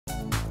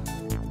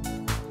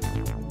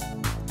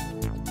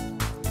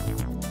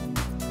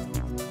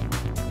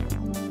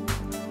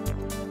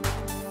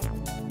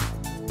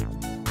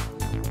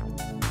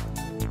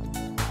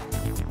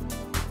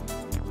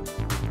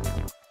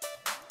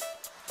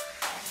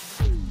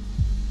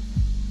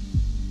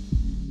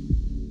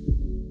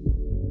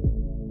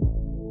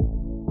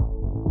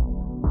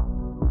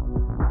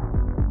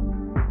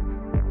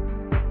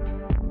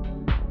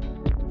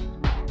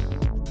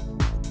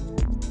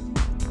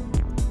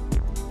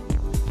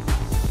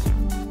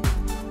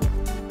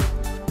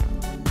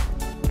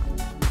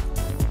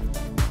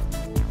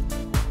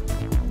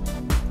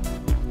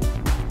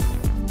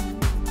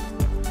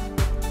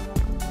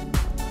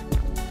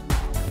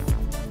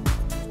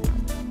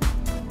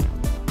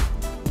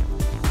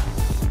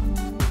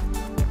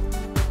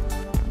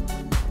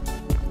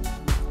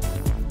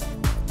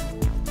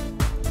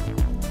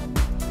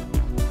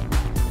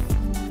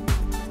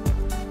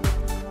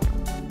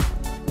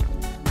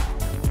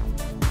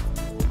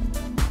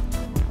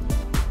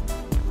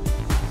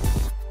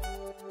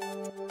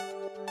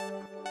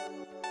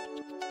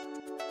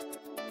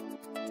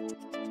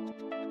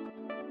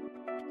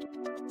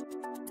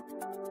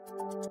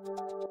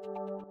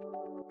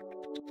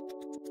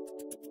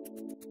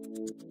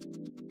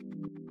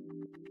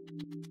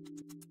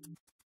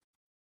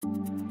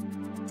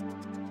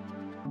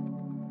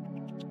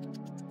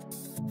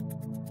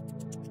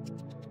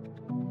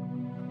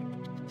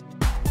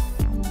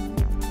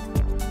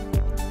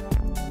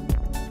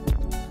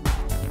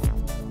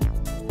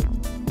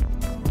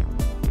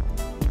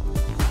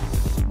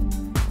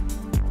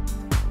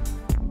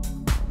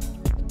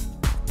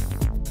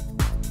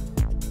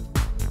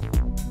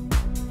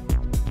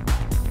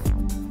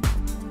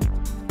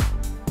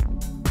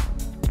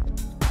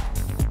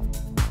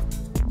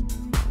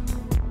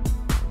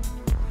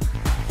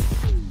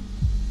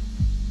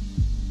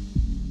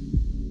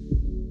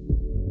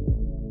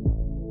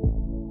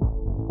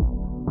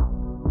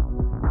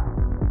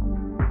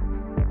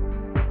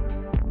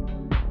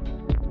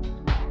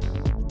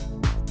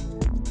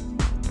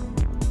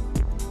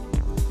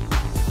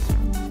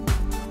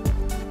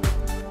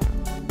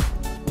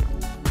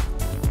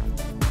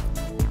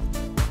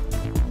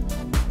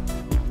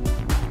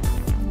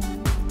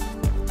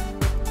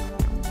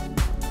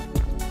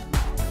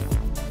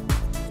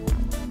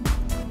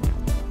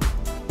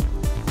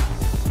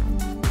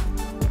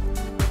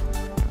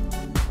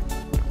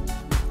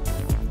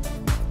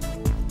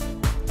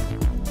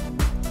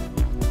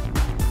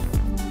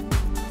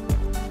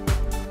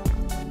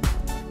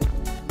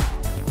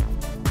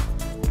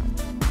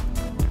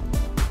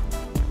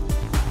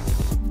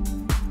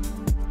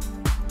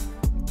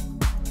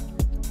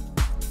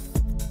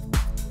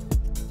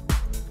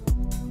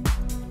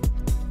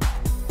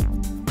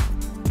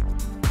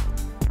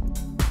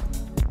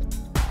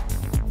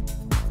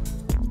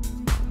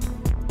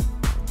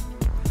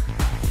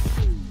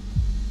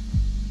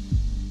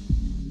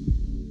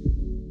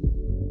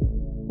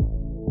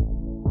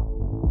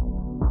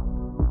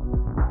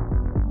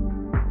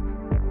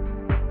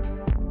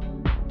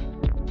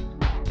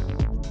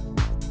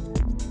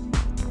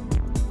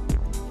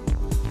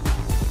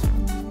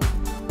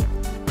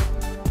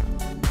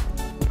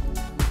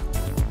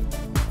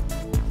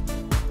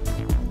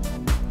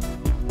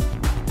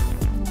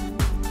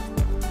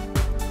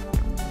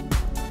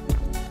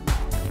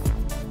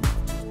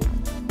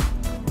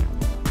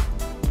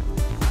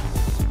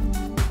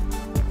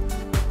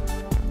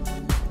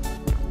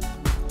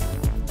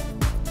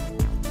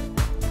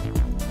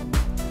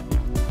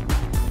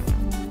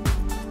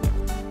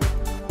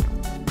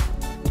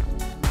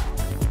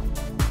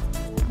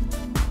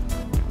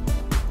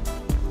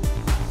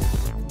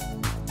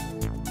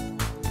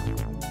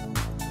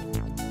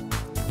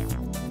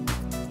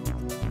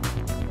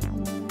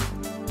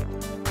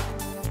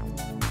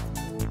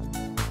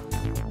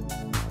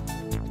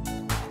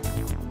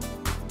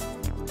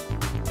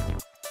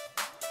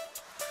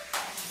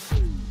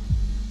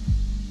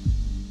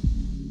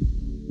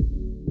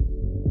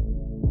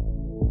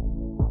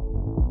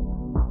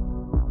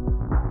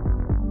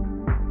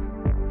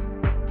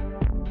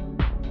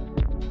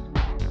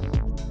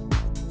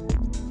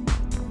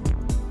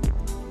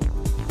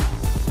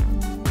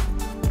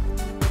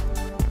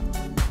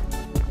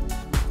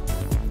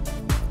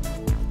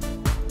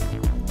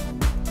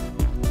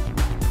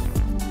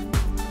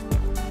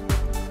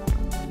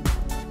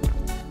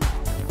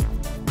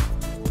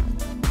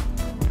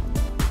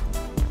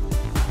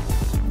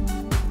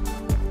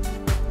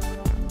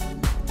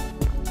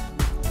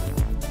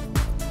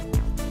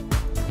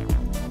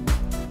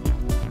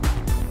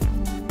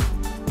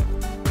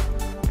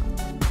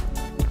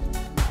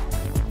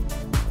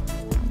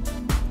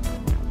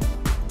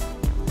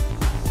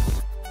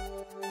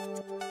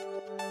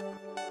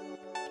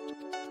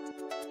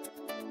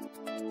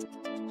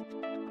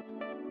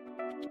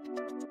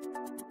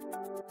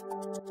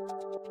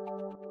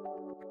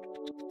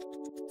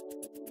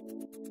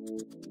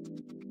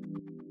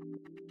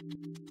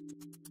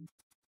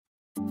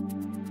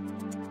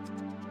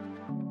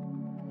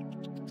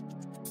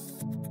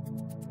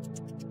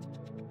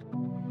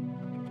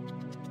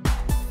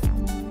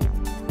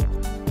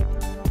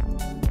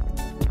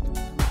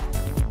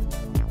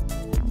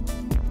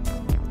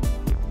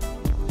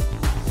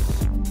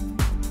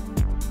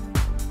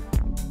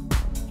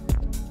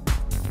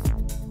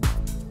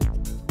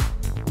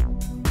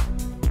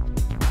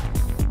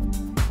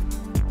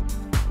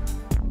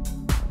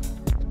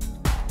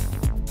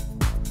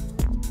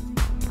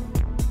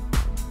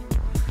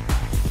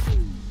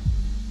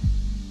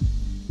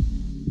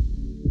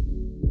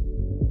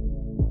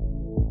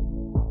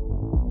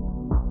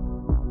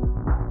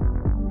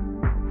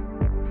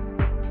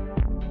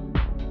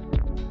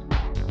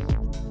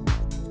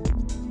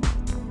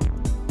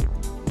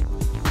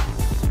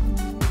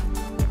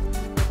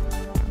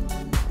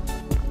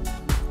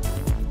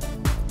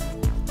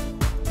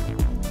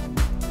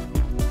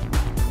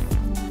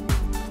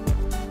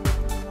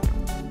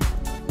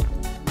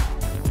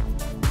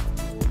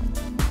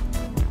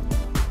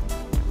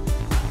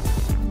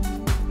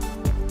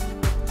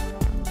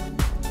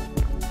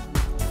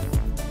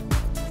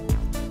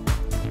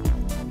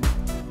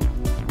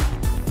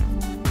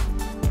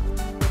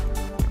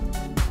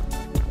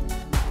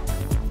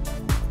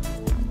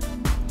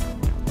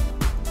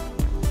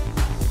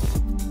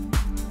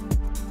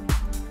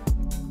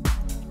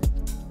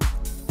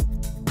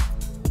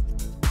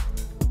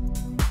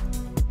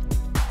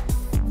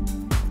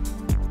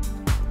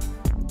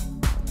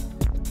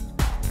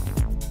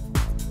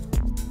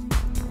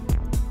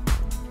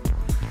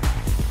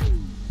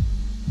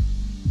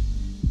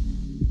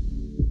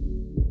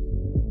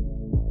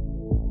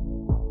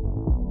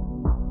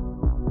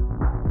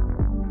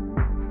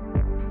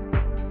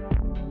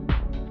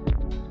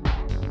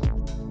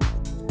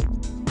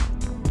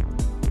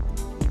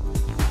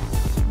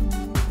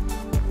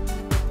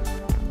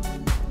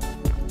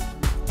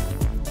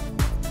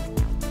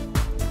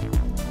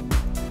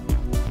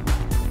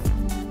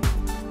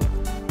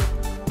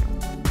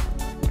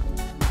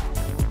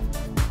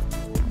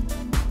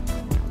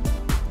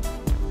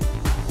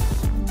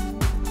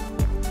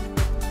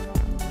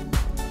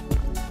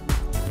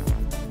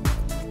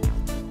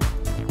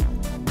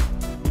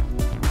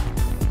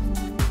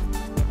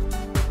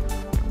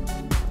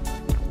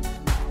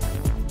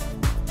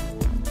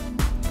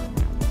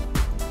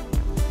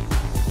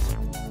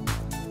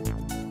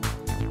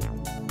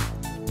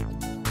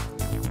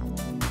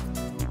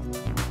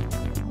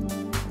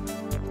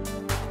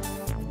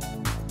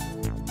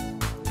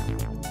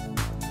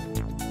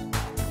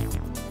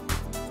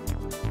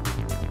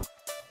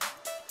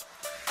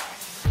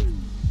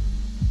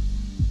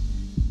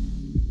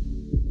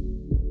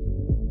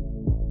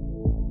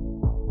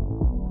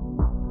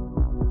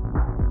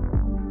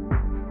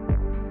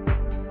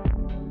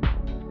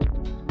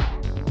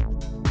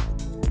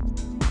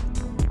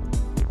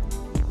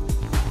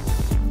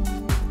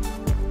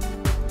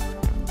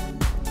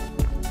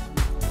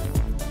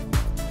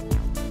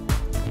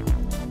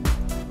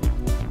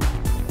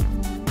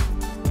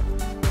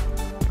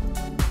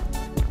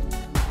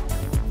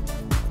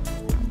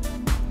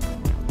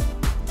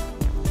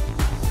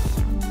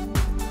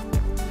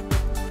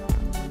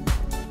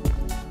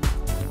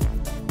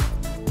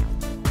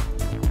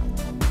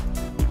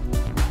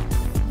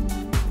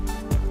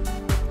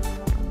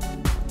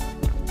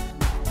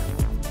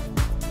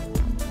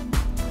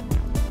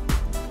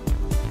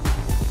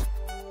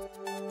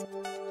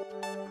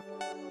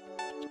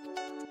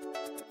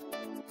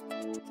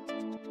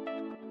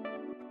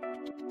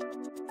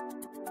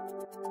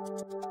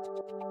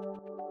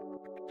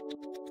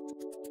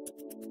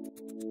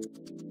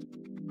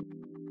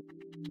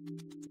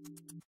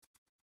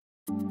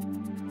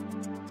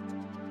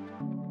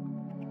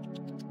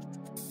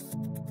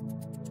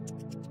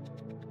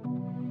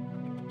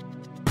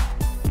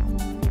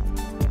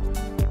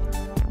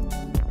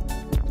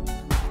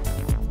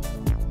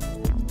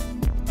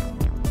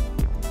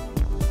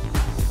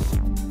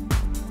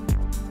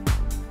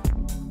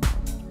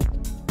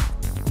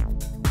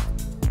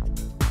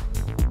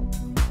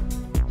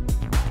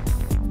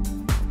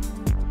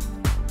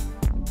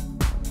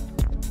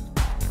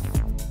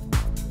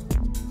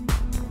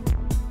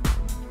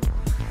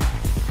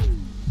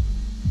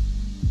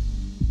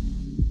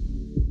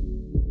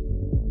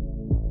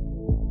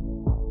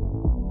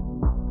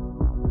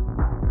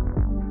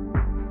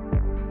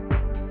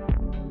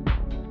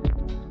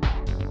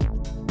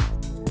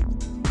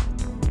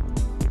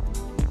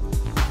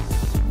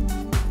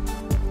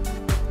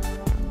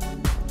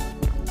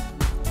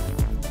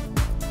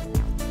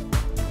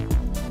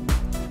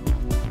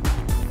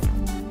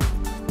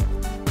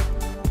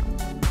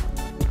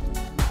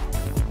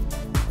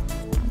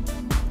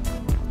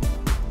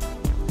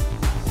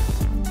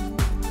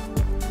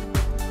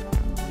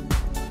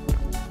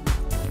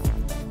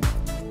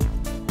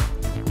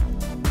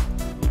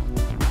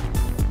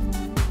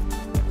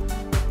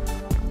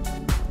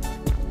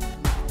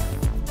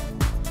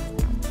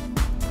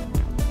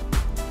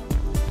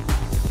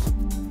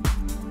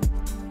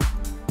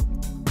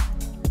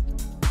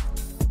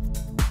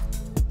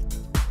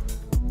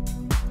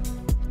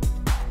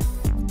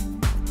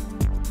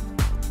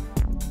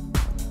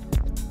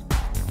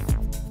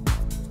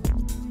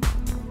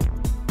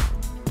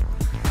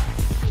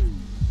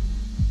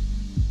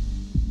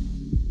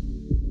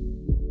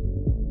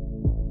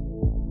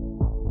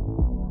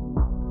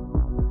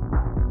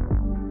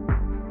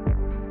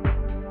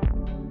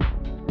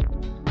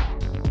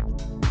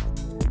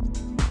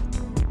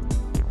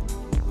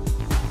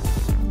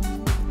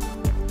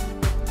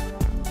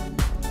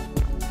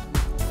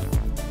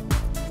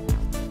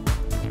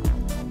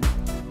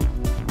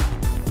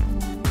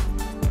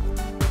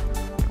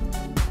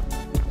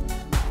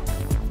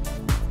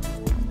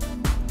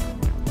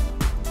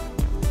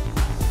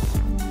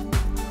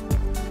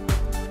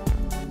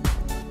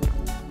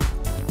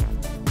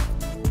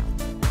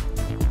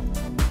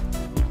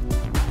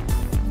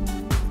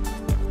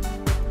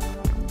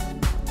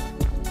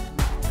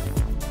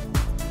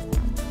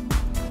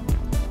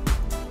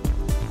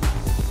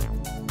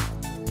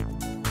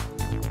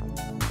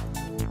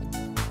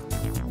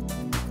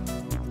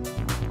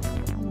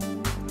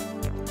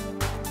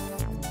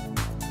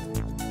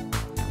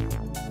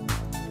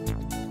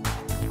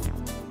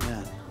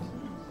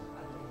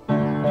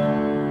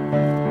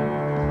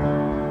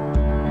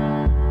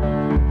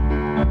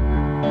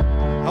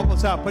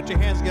this out. Put your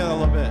hands together a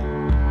little bit.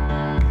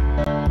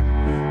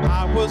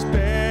 I was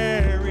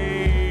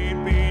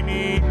buried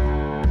beneath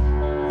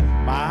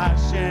my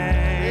shame.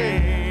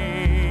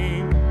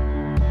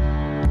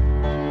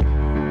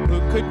 Who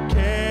could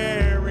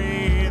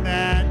carry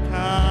that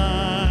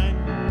kind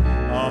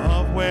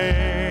of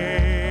weight?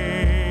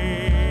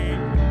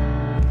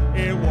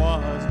 It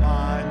was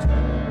my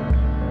turn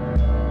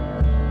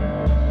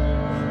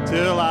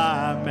till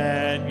I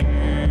met you.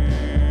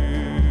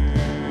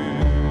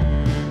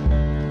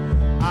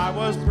 I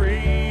was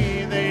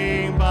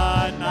breathing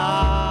but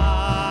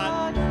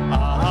not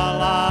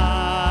alive.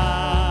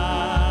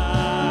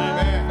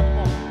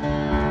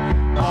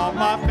 All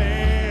my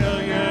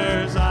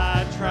failures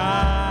I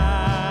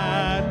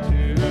tried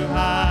to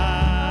hide.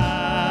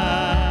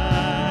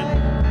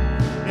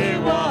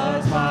 It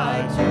was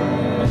my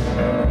turn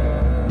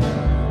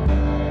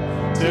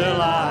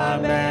till I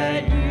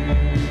met you.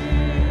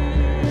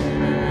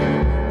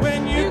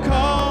 When you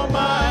called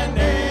my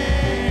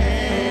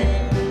name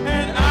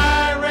and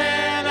I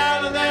ran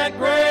out of that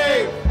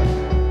grave,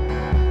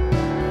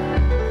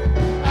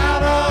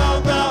 out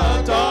of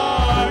the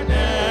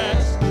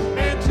darkness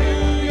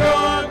into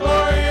your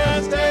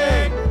glorious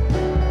day.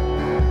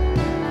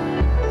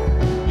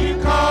 You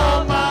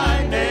called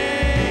my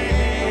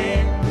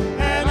name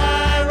and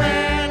I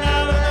ran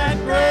out of that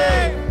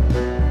grave,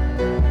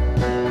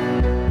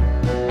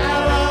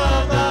 out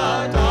of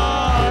the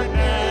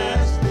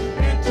darkness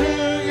into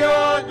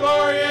your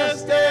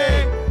glorious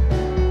day.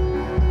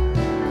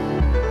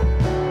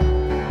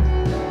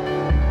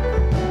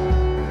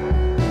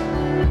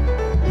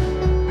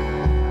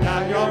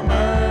 Now your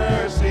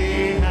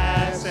mercy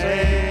has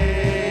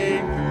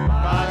saved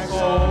my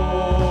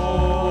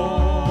soul.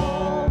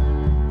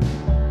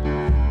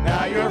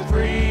 Now your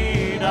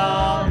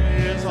freedom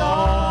is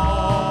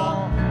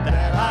all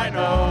that I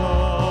know.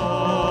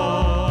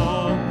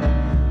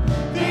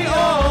 The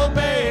old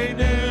made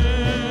new.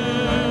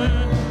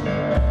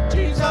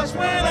 Jesus,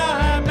 when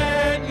I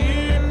met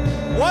you,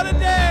 what a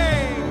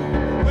day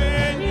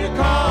when you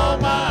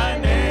called my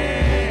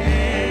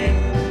name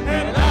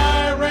and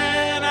I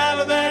ran out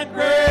of that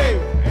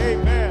grave.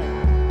 Amen.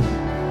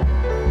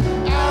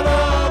 Out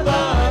of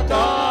the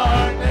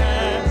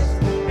darkness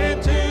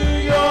into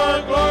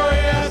your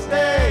glorious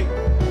day.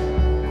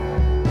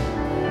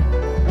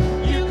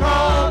 You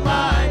called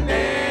my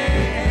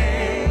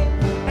name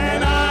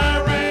and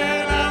I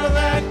ran out of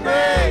that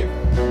grave.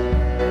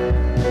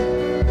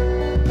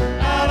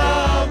 Out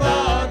of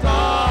the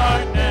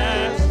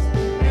darkness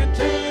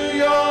into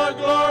your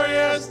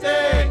glorious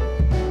day.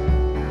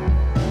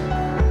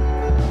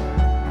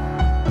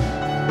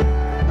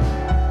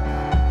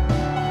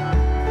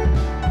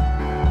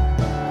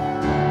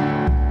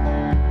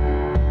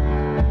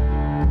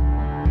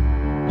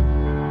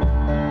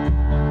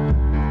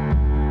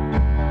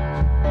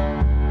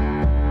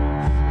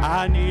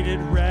 I needed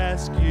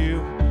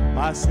rescue,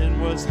 my sin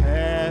was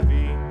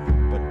heavy,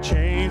 but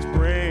chains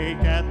break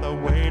at the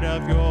weight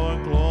of your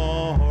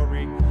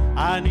glory.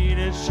 I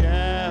needed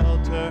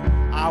shelter,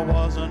 I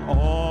was an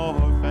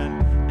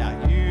orphan, now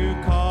you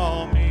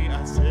call me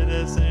a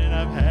citizen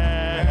of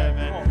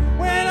heaven.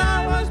 When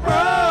I was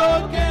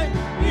broken,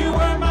 you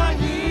were my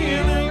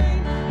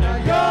healing, now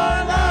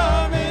your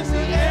love is the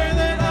air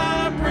that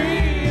I'm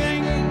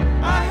breathing.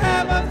 I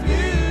have a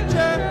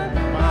future,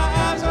 my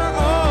eyes are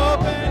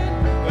open,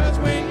 'cause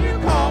when you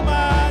call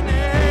my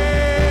name,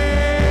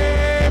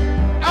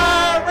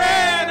 I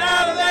ran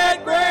out of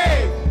that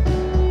grave,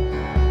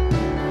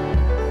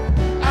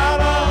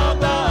 out of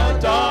the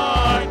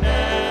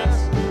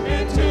darkness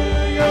into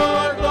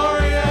your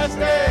glorious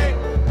day.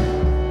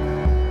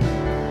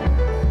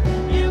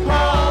 You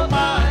called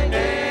my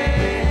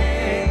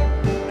name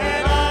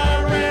and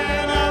I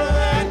ran out of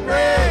that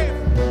grave,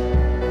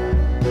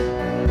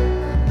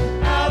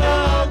 out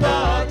of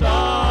the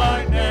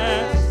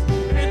darkness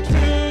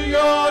into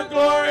your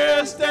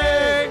glorious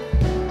day.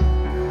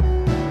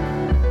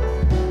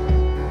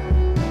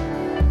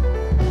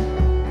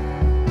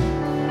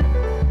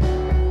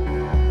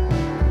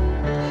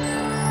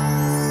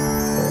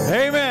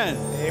 Amen.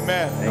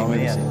 Amen.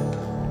 Amen.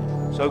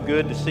 So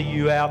good to see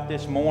you out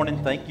this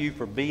morning. Thank you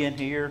for being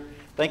here.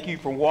 Thank you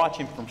for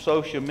watching from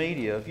social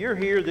media. If you're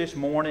here this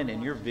morning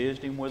and you're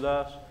visiting with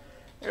us,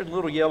 there's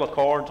little yellow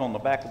cards on the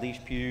back of these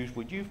pews.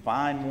 Would you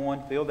find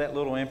one, fill that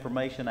little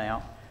information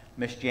out?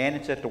 Miss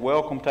Janet's at the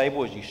welcome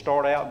table. As you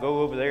start out, go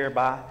over there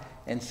by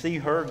and see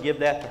her, give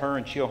that to her,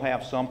 and she'll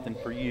have something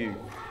for you.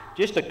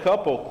 Just a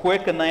couple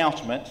quick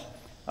announcements.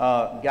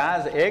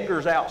 Guys,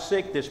 Edgar's out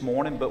sick this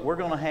morning, but we're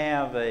going to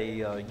have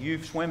a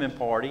youth swimming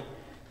party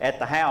at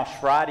the house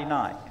Friday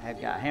night.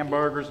 I've got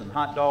hamburgers and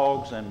hot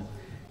dogs,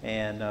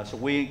 and so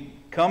we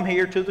come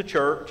here to the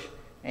church,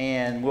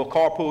 and we'll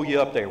carpool you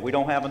up there. We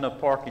don't have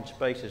enough parking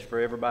spaces for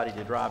everybody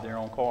to drive their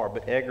own car,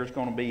 but Edgar's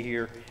going to be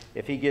here.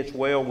 If he gets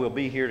well, we'll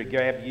be here to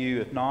grab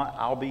you. If not,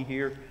 I'll be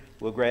here.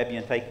 We'll grab you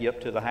and take you up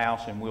to the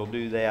house, and we'll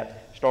do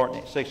that starting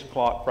at 6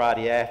 o'clock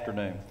Friday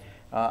afternoon.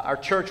 Our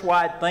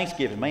church-wide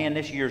Thanksgiving, man,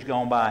 this year's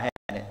gone by,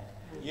 hasn't it?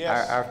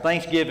 Yes. Our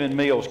Thanksgiving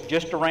meal's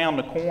just around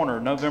the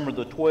corner, November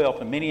the 12th,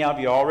 and many of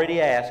you are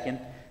already asking.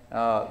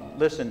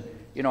 Listen,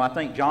 you know, I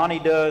think Johnny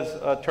does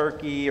a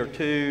turkey or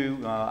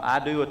two. I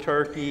do a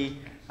turkey.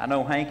 I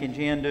know Hank and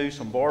Jen do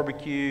some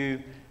barbecue.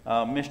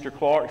 Mr.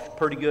 Clark's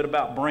pretty good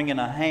about bringing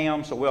a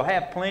ham, so we'll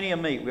have plenty of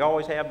meat. We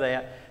always have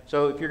that.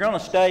 So if you're going to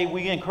stay,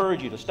 we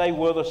encourage you to stay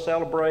with us,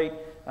 celebrate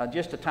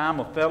just a time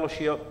of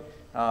fellowship.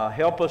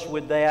 Help us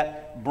with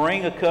that.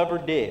 Bring a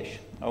covered dish,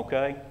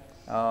 okay?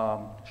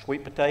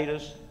 Sweet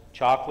potatoes,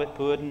 chocolate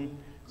pudding,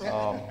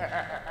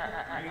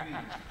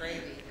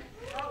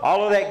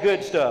 all of that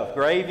good stuff.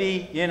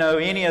 Gravy, you know,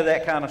 any of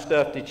that kind of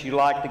stuff that you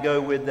like to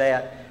go with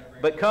that.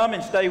 But come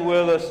and stay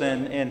with us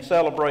and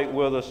celebrate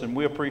with us, and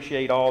we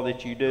appreciate all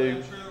that you do.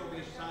 I'm sure there will be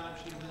a sign-up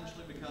sheet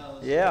eventually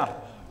because... Yeah.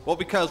 Well,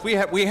 because we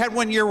had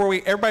one year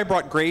where everybody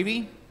brought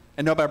gravy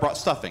and nobody brought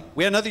stuffing.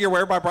 We had another year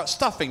where everybody brought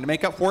stuffing to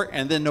make up for it,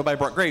 and then nobody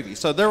brought gravy.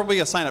 So there will be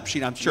a sign-up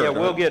sheet, I'm sure. Yeah,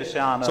 we'll get a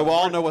sign-up. So we'll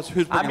all know who's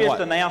bringing what. I'm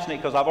just announcing it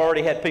because I've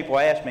already had people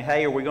ask me,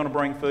 hey, are we going to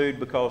bring food?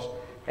 Because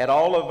at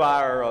all of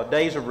our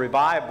days of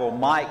revival,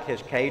 Mike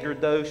has catered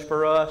those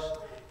for us,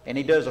 and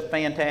he does a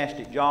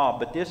fantastic job.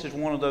 But this is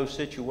one of those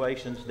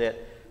situations that,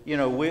 you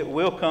know,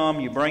 we'll come,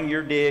 you bring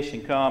your dish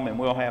and come, and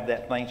we'll have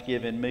that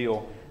Thanksgiving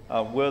meal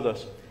with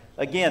us.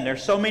 Again,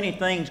 there's so many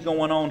things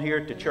going on here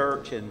at the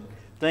church and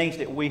things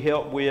that we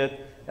help with.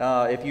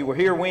 If you were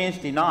here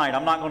Wednesday night,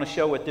 I'm not going to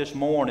show it this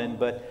morning,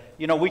 but,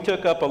 you know, we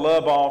took up a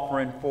love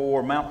offering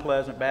for Mount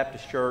Pleasant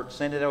Baptist Church,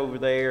 sent it over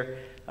there.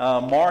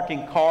 Mark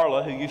and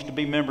Carla, who used to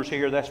be members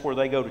here, that's where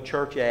they go to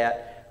church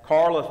at.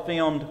 Carla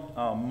filmed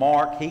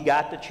Mark. He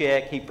got the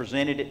check. He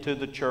presented it to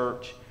the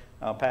church,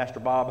 Pastor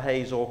Bob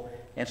Hazel.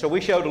 And so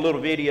we showed a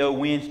little video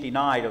Wednesday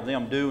night of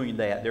them doing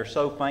that. They're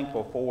so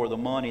thankful for the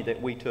money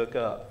that we took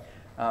up.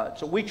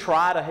 So we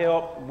try to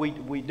help.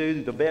 We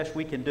do the best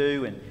we can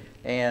do.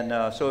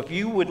 And so if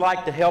you would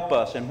like to help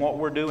us in what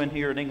we're doing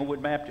here at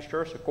Englewood Baptist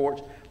Church, of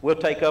course, we'll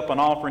take up an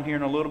offering here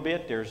in a little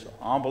bit. There's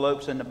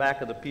envelopes in the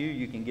back of the pew.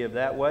 You can give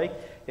that way.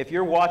 If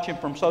you're watching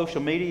from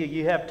social media,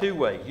 you have two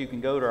ways. You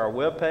can go to our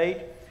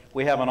webpage.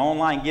 We have an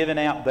online giving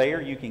out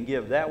there. You can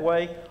give that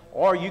way.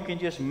 Or you can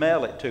just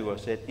mail it to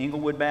us at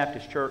Englewood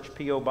Baptist Church,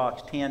 P.O.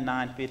 Box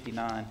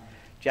 10959,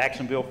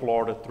 Jacksonville,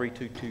 Florida,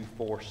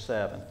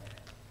 32247.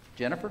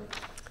 Jennifer?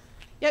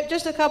 Yep,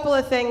 just a couple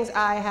of things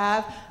I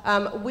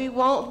have. We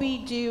won't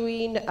be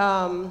doing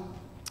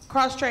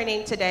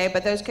cross-training today,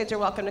 but those kids are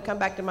welcome to come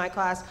back to my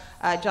class.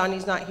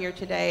 Johnny's not here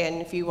today, and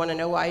if you want to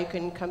know why, you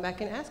can come back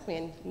and ask me.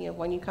 And you know,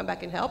 when you come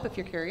back and help, if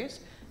you're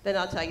curious, then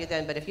I'll tell you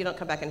then. But if you don't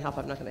come back and help,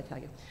 I'm not going to tell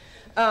you.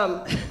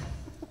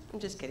 I'm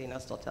just kidding, I'll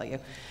still tell you.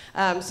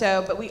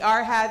 But we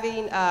are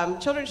having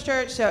children's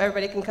church, so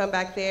everybody can come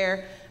back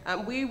there.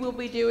 We will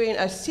be doing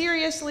a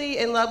Seriously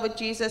in Love with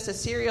Jesus, a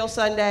Serial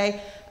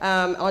Sunday,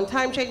 on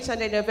Time Change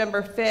Sunday,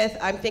 November 5th.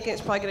 I'm thinking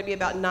it's probably going to be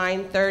about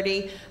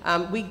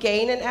 9:30. We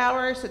gain an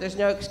hour, so there's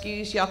no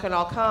excuse. Y'all can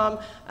all come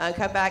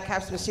back,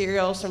 have some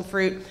cereal, some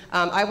fruit.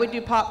 I would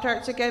do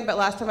Pop-Tarts again, but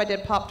last time I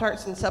did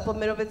Pop-Tarts and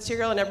supplemented with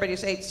cereal, and everybody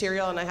just ate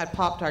cereal, and I had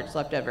Pop-Tarts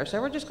left over.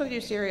 So we're just going to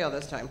do cereal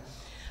this time.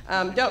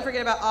 Don't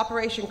forget about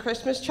Operation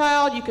Christmas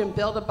Child. You can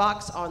build a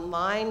box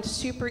online,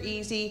 super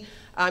easy.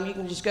 You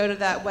can just go to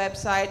that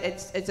website.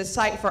 It's a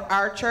site for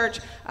our church.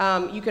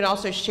 You can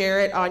also share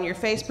it on your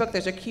Facebook.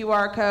 There's a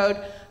QR code,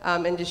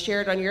 and just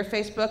share it on your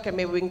Facebook, and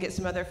maybe we can get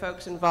some other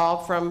folks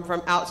involved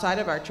from outside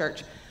of our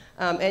church.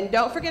 And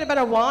don't forget about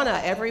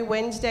Awana every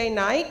Wednesday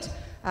night.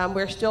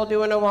 We're still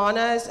doing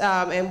Awanas,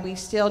 and we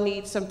still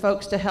need some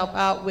folks to help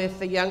out with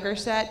the younger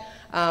set.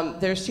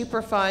 They're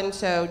super fun,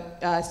 so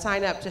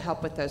sign up to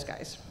help with those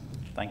guys.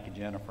 Thank you,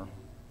 Jennifer.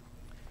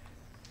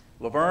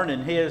 Laverne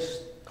and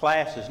his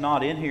class is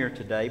not in here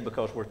today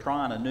because we're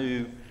trying a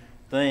new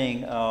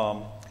thing.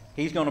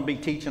 He's going to be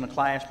teaching a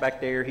class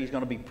back there. He's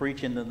going to be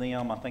preaching to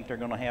them. I think they're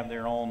going to have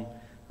their own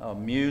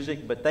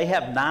music, but they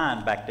have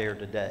 9 back there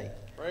today.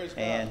 Praise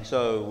God. And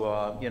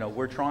so, you know,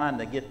 we're trying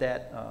to get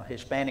that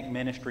Hispanic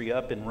ministry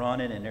up and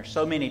running, and there's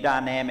so many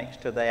dynamics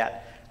to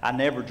that. I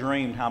never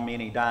dreamed how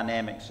many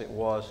dynamics it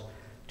was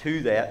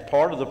to that.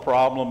 Part of the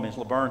problem is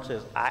Laverne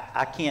says,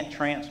 I can't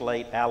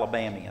translate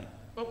Alabamian.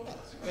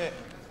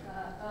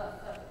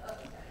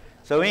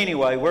 So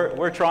anyway,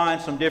 we're trying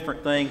some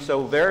different things.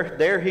 So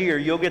they're here.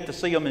 You'll get to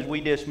see them as we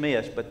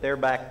dismiss, but they're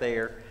back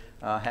there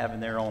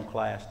having their own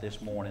class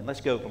this morning.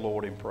 Let's go to the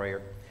Lord in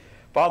prayer.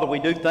 Father, we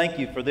do thank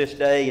you for this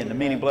day and the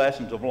many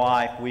blessings of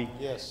life. We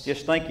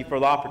just thank you for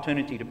the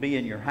opportunity to be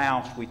in your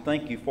house. We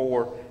thank you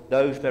for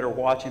those that are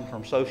watching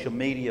from social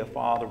media,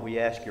 Father. We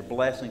ask your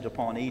blessings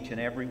upon each and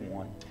every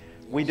one.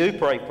 We do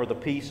pray for the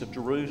peace of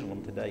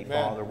Jerusalem today,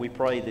 Father. We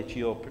pray that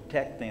you'll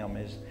protect them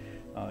as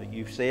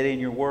you've said in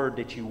your word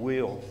that you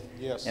will.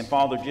 Yes. And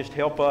Father, just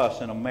help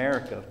us in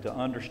America to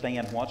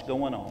understand what's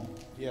going on.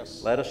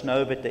 Yes. Let us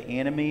know that the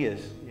enemy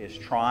is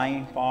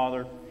trying,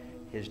 Father.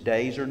 His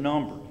days are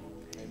numbered.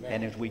 Amen.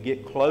 And as we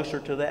get closer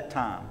to that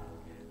time,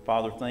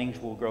 Father,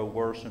 things will grow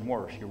worse and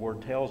worse. Your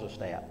word tells us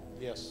that.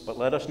 Yes. But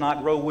let us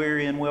not grow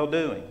weary in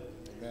well-doing.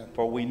 Amen.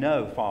 For we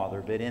know,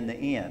 Father, that in the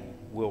end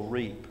we'll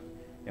reap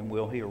and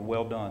we'll hear,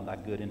 "Well done, thy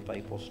good and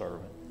faithful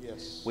servant."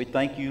 Yes. We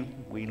thank you.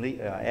 We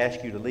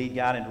ask you to lead,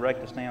 guide, and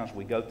direct us now as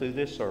we go through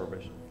this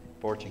service.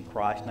 For it's in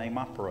Christ's name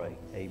I pray.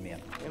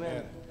 Amen.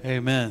 Amen.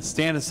 Amen.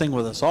 Stand and sing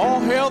with us. All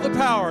hail the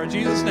power in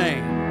Jesus'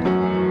 name.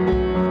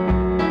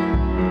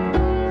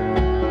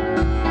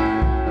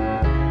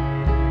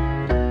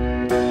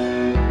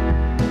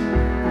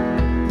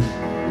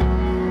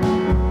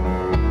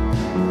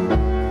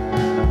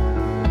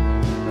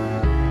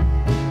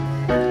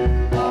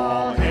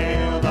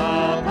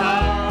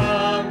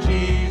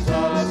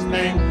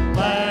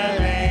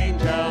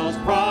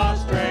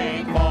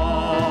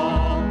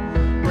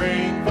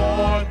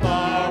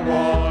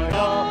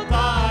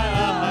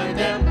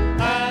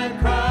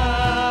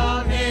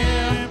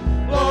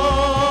 Lord.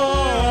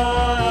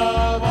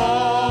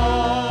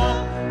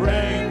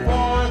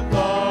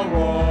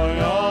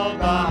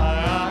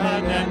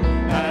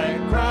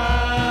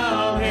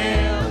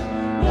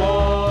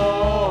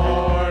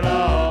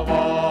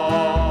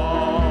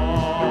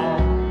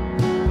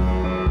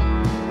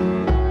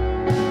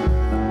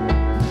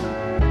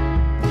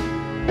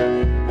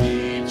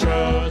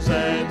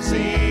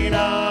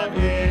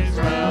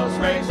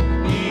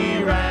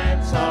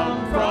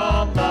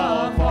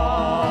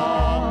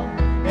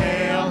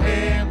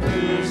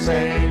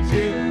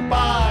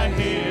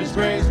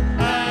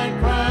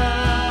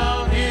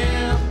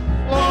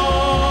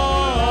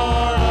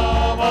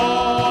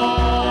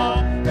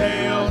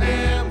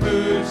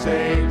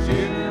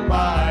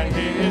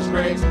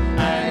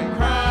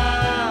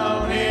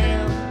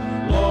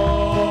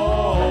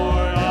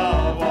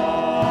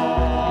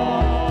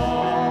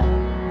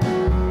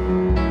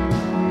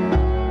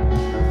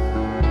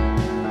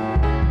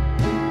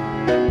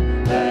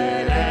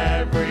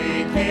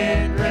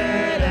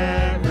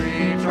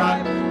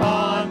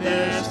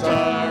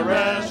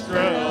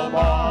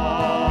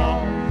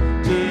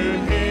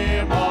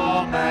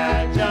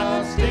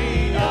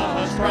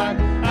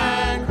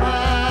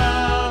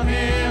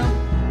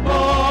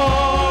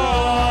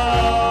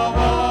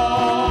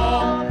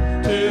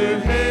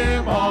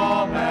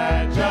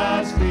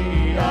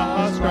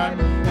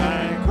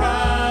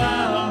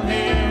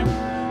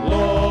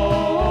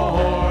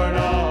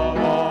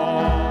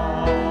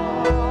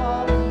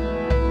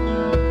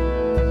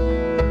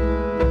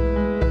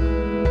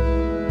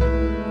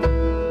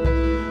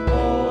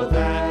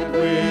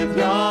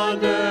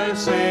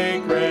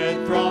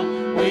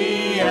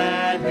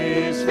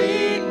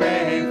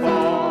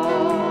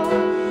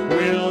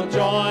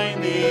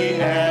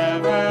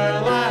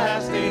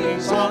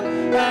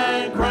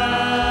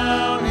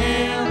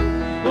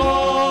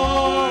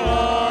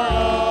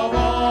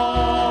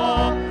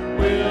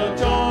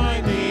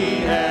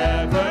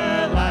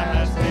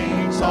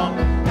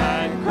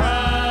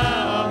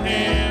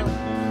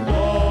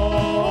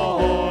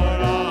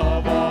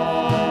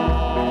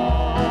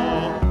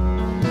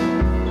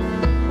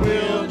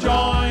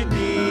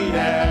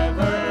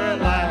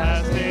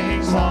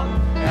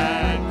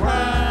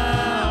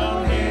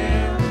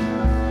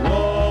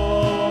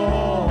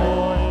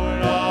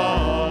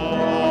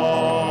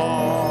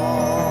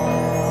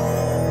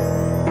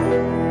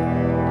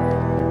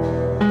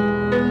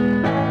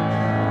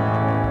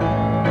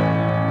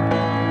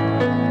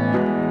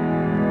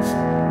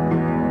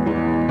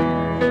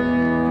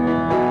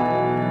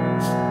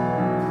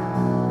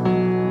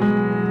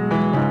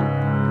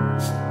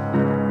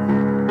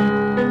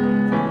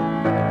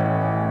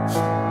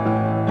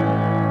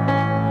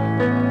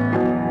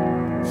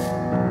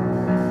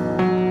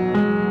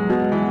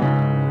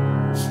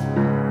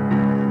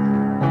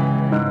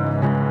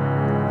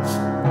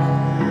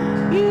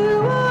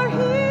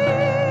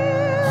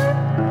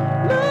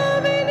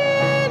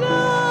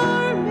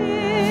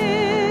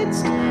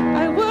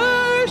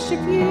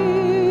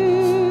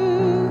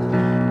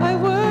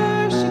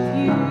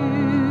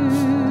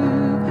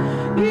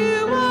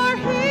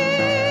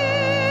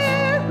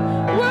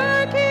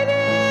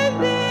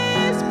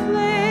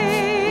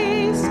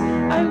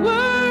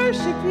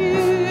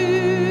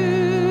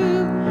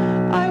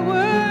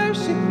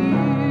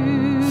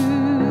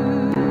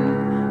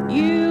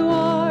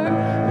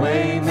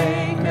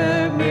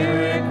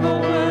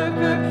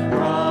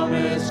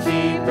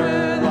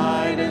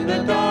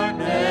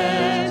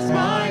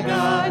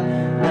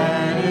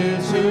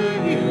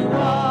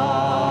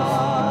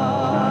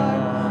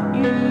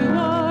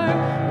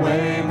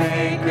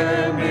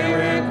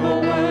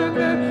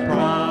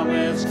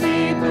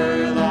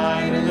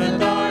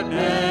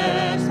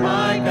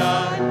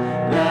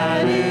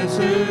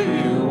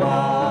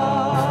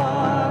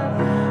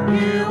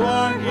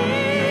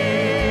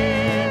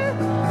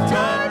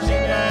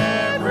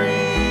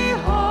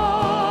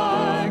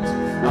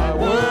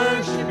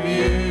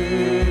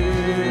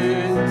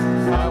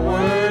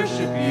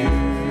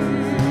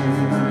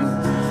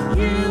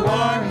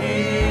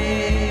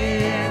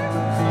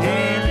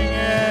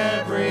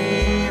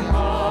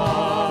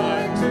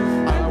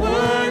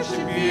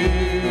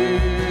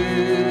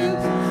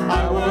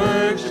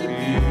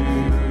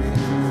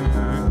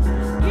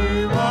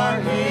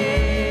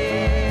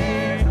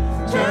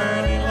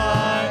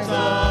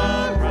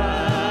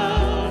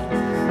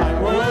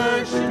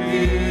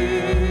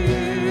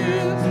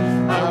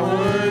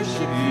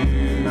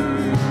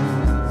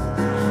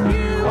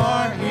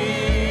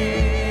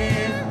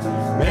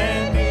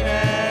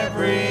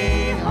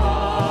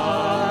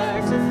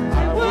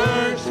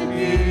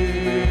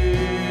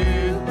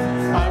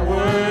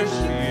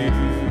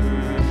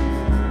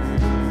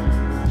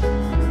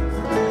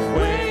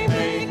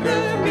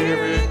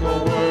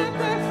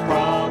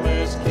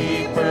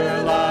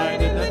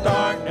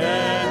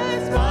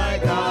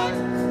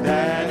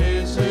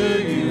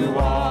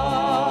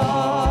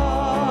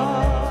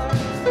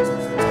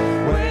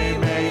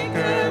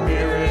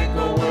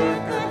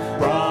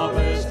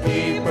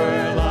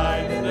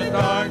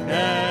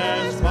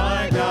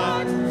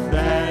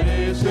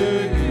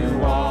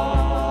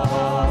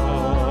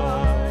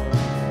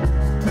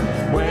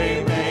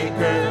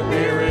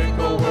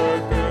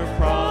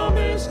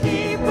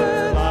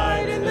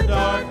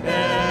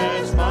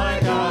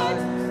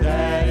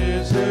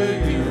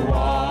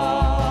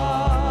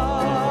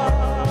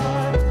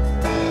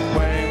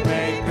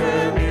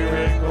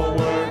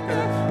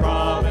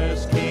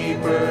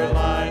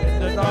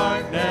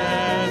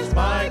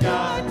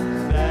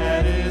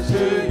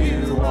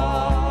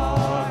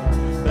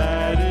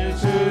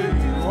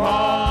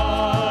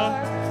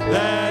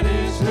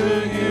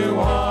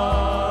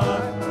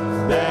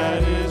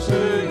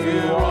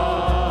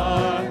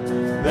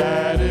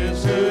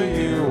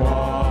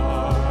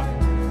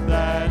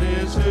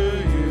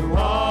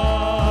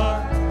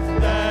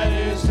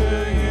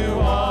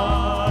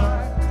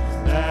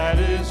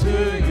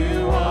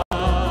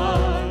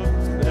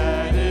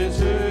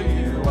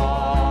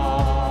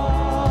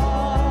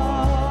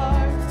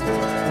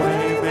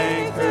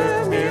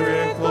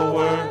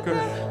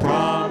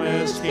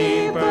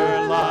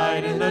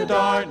 in the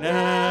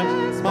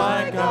darkness,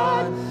 my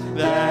God,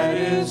 that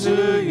is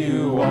who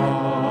you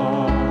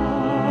are.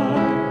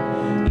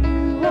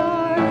 You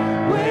are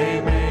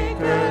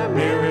waymaker,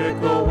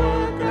 miracle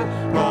worker,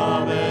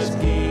 promise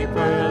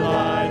keeper,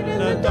 light in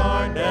the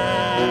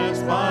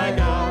darkness, my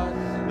God,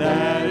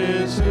 that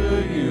is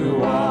who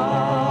you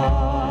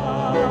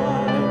are.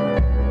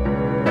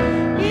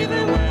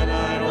 Even when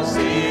I don't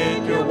see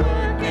it, you're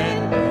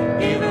working.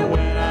 Even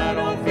when I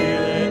don't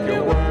feel it,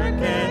 you're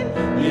working.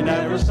 You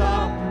never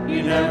stop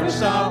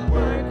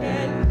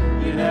working.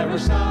 You never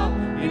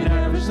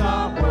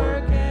stop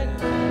working.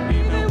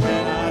 Even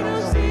when I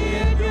don't see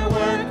it, you're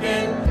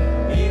working.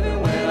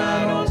 Even when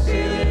I don't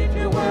feel it,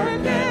 you're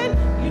working.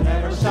 You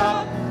never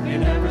stop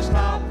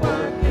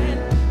working.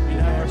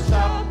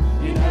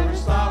 You never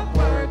stop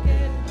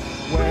working.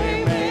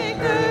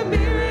 Waymaker,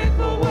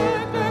 miracle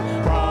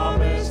worker,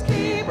 promise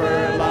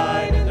keeper,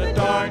 light in the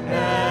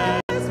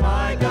darkness,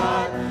 my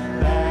God,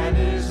 that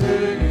is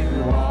who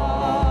you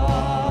are.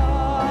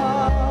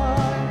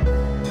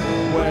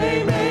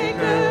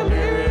 Waymaker,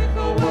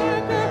 miracle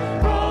worker,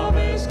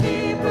 promise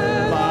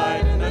keeper,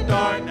 light in the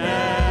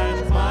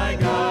darkness, my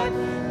God,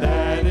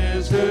 that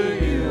is who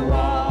you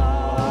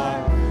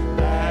are.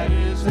 That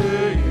is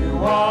who you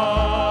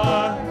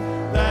are.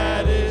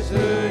 That is who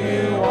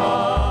you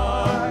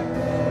are.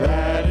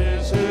 That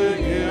is who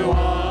you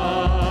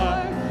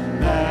are.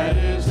 That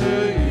is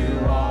who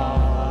you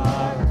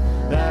are.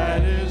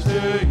 That is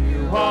who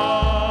you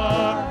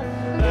are.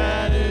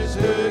 That is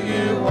who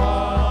you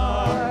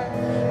are.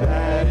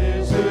 That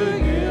is who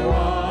you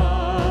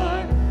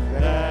are.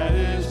 That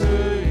is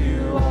who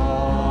you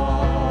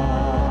are.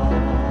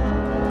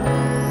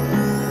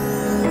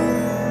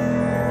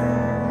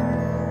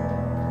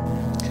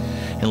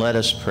 And let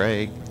us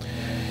pray.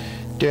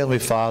 Dear Heavenly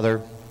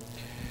Father,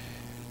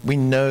 we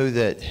know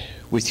that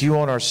with you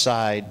on our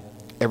side,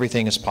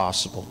 everything is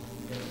possible.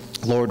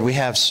 Lord, we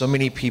have so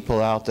many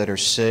people out that are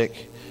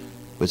sick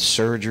with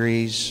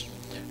surgeries,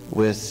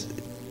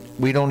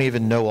 we don't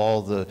even know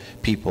all the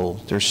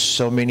people. There's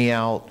so many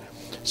out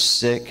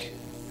sick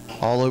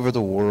all over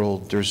the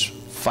world. There's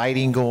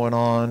fighting going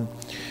on.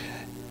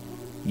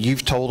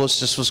 You've told us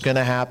this was going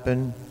to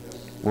happen.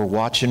 We're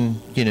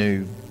watching,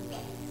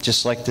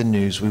 just like the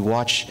news. We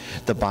watch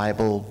the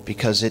Bible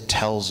because it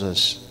tells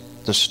us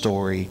the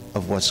story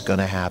of what's going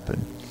to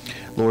happen.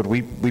 Lord,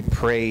 we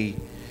pray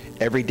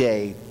every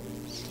day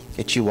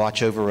that you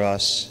watch over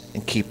us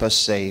and keep us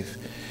safe.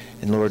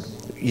 And Lord,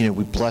 we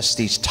bless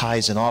these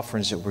tithes and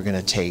offerings that we're going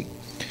to take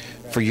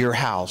for your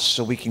house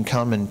so we can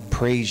come and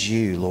praise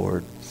you,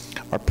 Lord.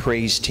 Our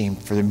praise team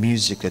for the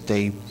music that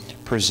they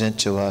present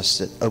to us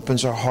that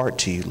opens our heart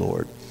to you,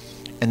 Lord.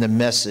 And the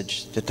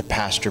message that the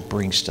pastor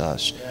brings to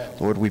us.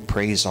 Lord, we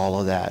praise all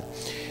of that.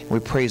 We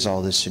praise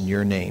all this in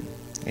your name.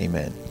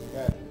 Amen.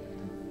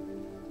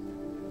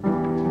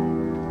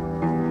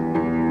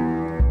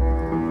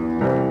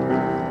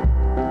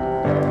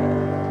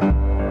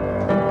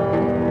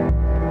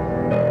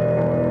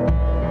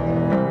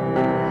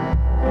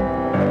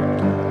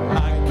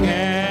 I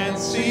can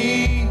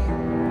see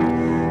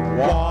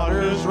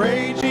waters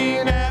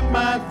raging at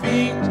my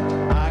feet.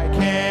 I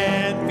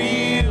can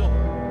feel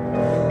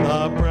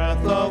the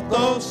breath of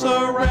those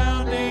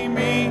surrounding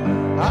me.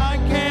 I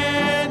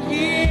can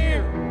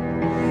hear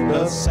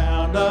the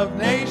sound of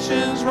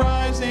nations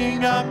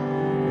rising up.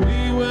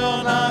 We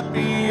will not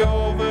be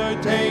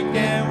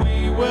overtaken.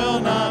 We will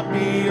not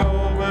be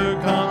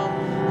overcome.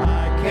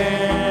 I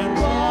can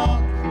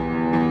walk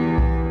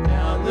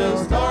down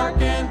this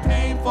dark and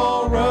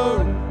painful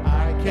road.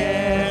 I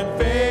can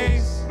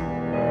face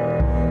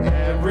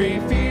every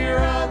fear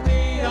of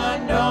the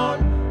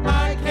unknown.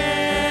 I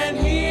can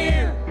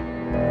hear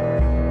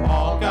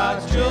all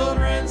God's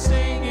children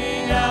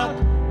singing out.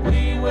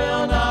 We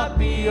will not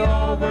be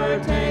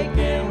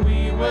overtaken.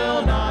 We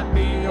will not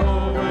be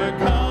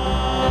overcome.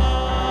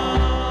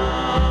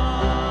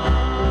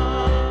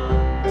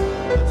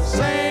 The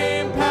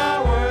same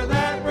power that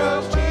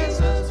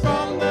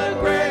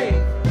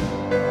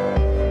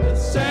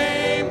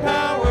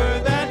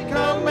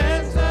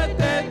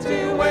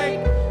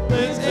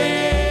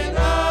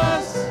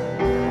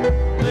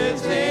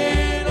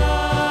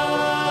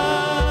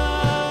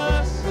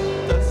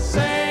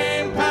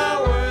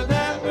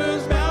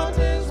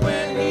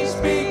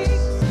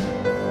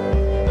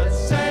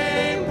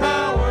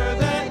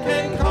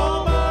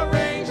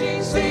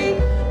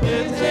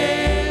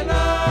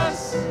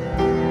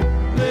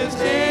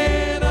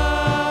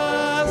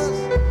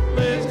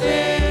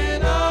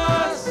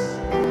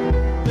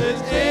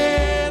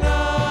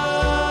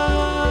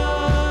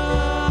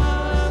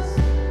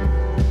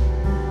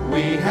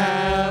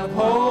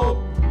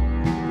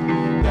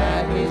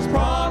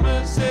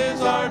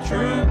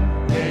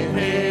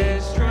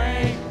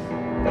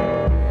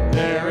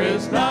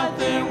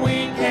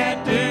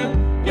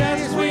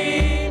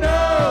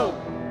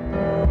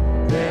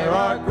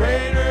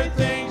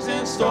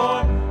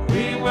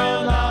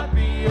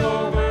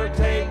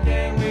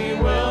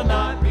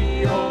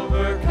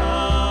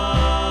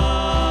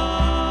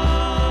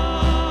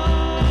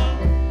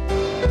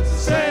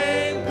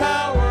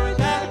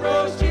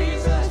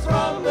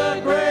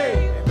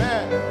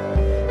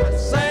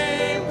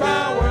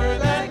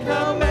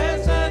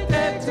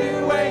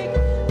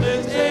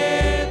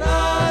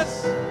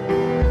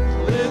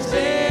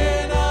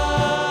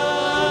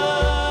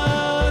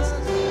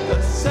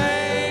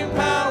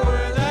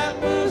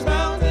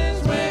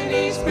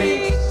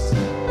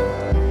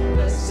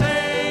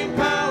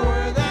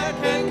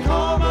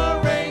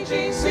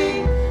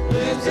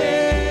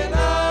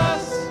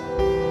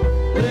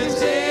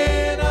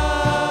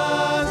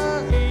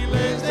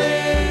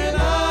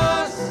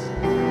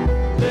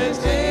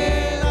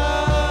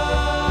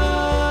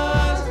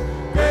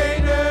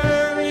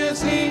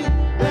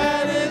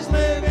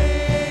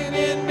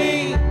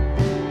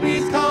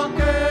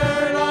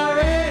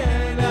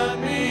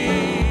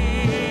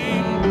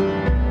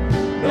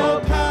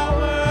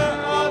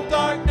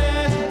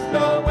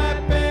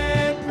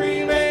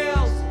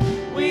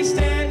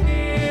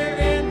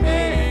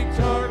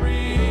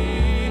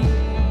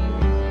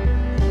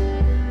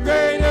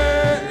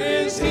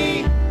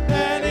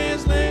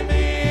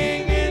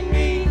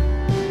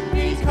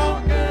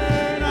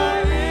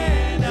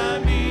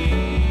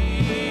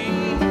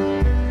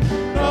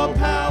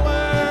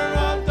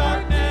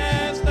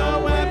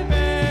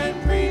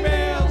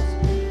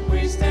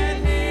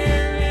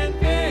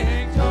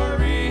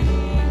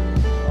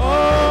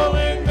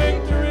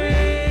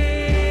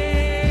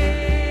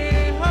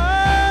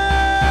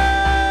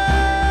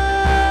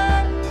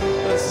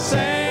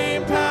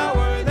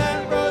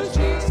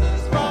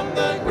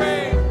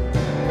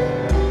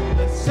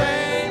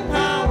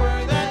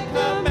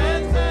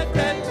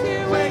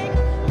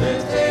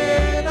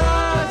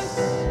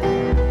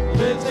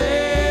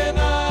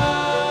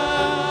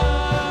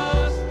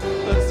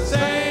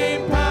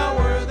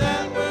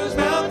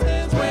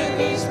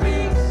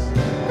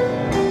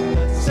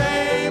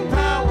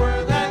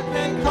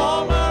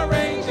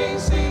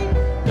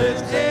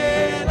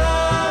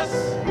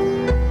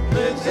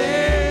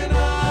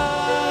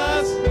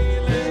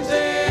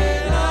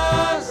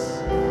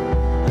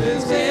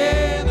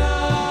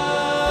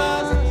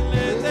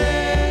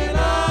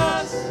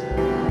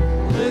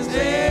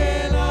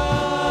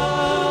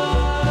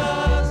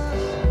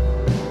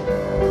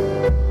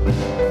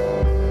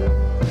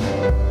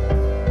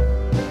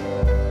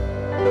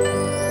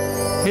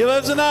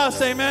in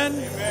us. Amen.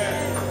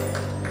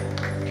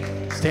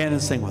 Stand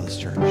and sing with us,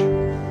 church.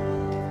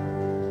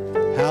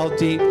 How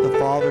deep the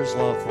Father's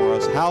love for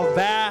us. How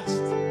vast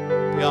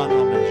beyond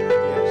all measure.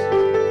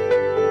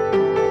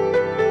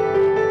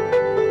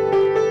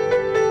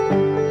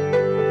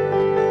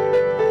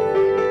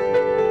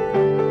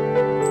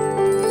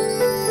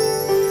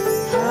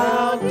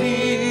 How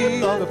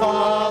deep the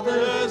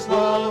Father's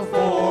love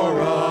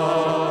for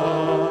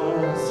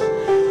us.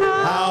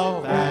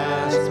 How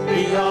vast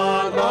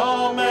beyond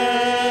all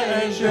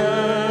measure,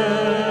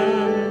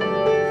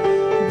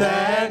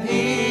 that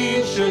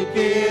He should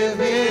give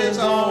His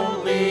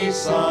only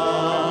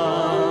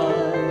Son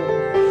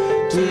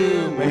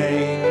to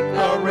make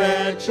a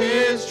wretch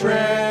His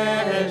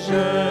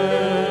treasure.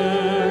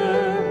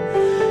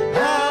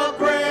 How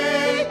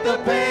great the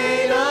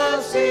pain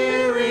of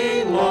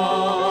searing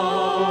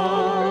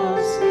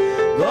loss.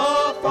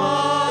 The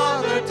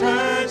Father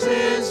turns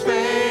His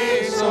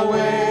face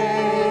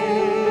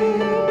away,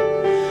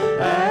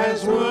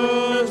 as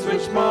wounds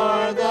which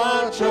mar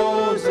the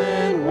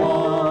chosen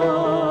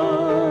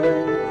one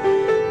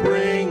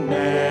bring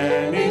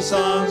many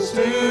sons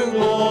to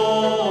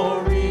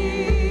glory.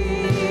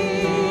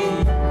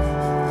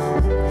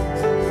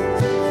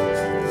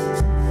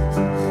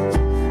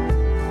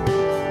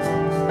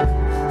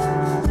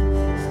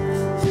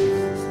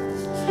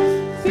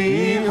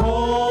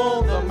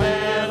 Behold the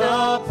man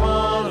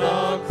upon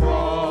a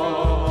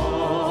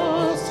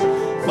cross,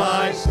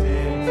 my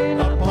sin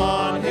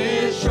upon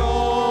His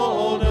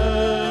shoulders.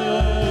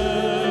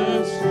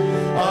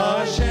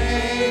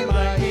 Ashamed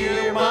I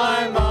hear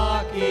my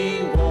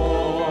mocking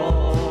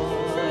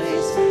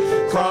voice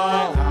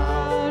cry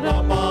out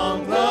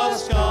among the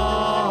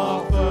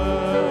scoffers.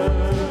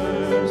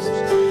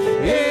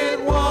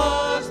 It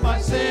was my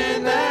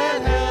sin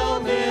that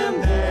held Him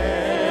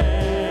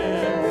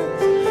there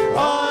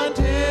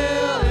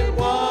until it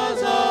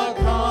was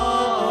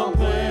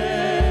accomplished.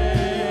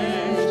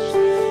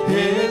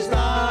 His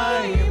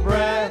dying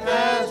breath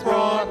has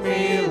brought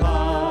me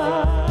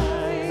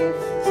life.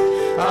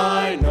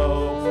 I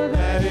know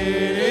that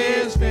it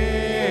is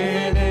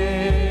finished.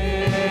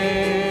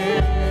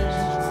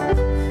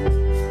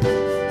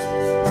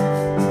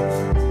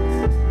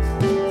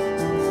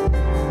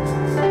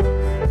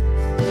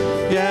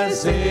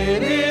 Yes,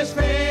 it is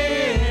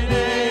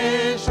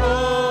finished.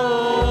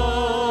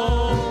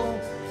 Oh,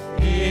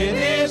 it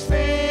is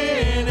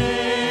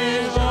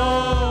finished. Oh,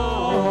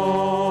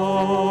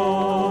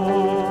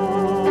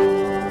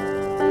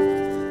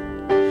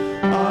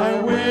 I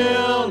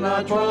will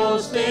not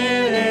boast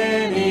in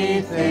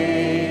anything.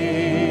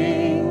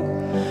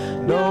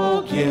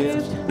 No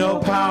gift, no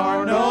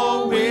power,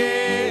 no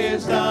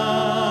wisdom.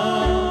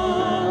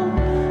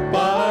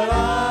 But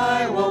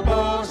I will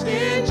boast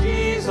in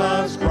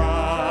Jesus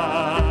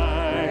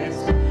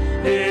Christ,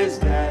 His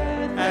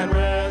death and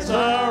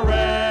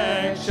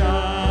resurrection.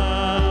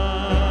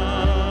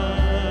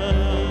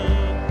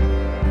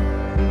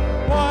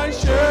 Why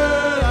should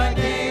I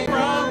gain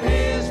from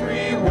His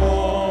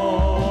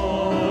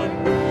reward?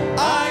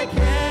 I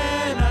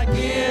cannot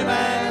give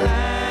an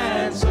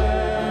answer,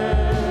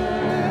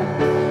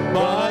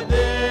 but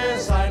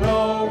this I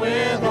know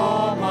with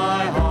all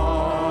my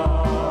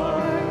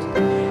heart: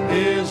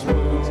 His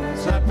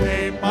wounds have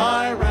paid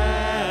my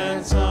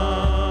ransom.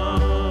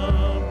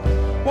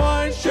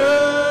 Why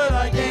should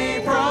I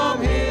gain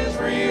from His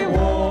reward?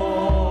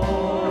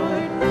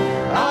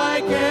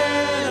 I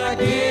cannot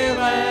give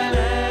an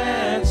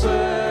answer,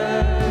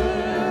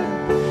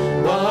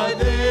 but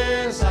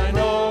this I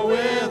know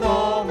with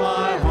all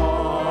my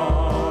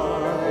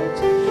heart: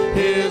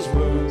 His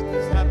wounds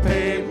have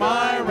paid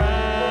my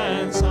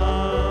ransom.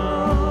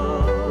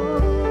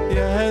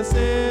 Yes,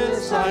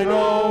 this I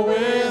know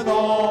with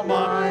all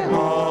my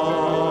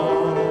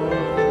heart: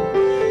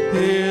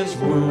 His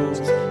wounds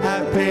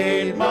have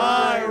paid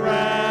my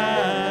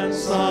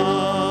ransom.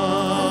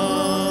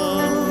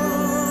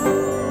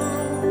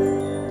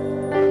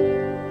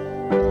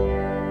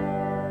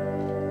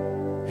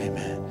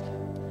 Amen.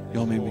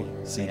 Y'all may be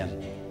seated.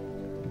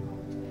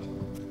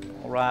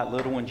 All right,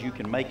 little ones, you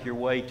can make your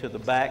way to the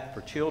back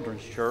for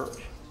Children's Church.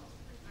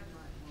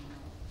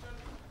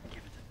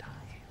 Give it to Diane.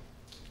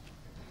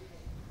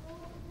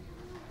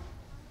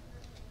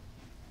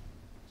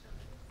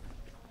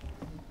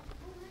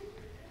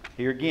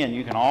 Here again,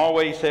 you can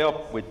always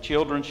help with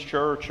Children's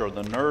Church or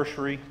the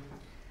nursery.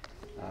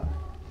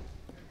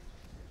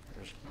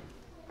 There's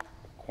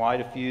quite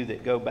a few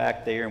that go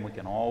back there, and we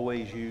can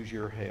always use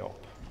your help.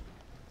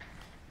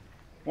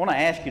 I want to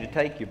ask you to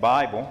take your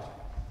Bible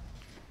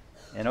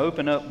and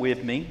open up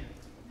with me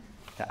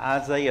to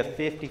Isaiah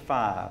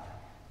 55.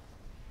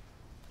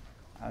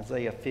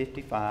 Isaiah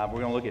 55.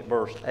 We're going to look at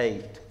verse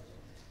 8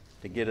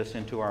 to get us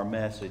into our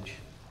message.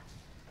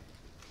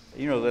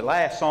 You know, the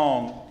last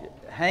song,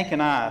 Hank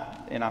and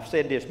I've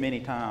said this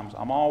many times,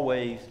 I'm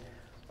always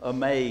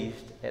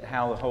amazed at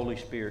how the Holy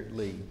Spirit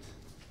leads.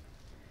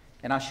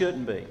 And I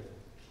shouldn't be,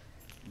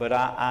 but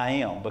I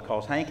am,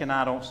 because Hank and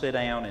I don't sit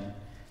down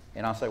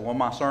and I say, well,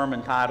 my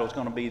sermon title is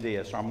going to be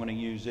this, or I'm going to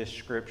use this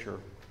scripture.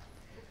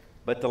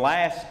 But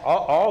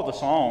all the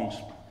songs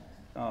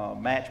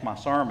match my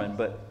sermon,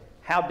 but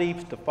how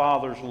deep's the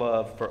Father's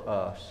love for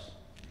us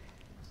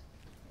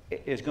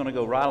is going to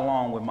go right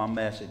along with my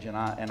message. And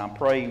I'm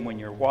praying when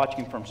you're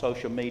watching from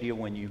social media,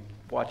 when you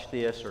watch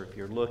this, or if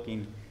you're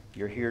looking,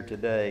 you're here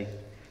today.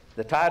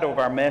 The title of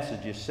our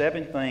message is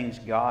 7 Things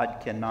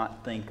God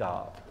Cannot Think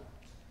Of.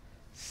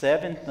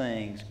 7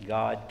 things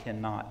God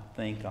cannot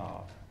think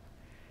of.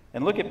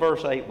 And look at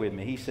verse 8 with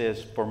me. He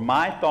says, "For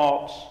my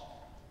thoughts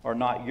are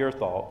not your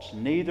thoughts,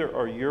 neither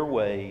are your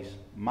ways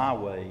my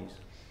ways,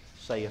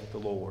 saith the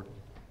Lord."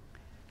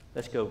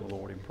 Let's go to the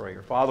Lord in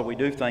prayer. Father, we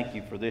do thank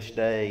you for this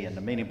day and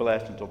the many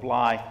blessings of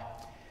life.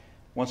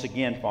 Once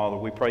again, Father,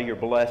 we pray your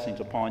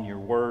blessings upon your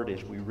word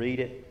as we read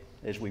it,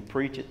 as we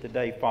preach it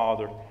today,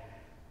 Father.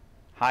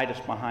 Hide us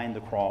behind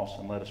the cross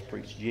and let us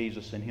preach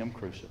Jesus and him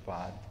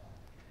crucified.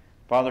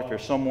 Father, if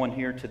there's someone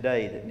here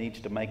today that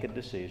needs to make a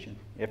decision,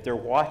 if they're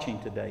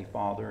watching today,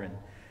 Father, and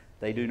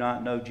they do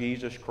not know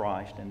Jesus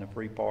Christ and the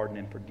free pardon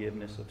and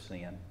forgiveness of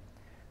sin,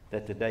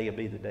 that today will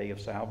be the day of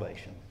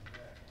salvation.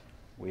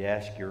 We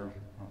ask your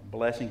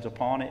blessings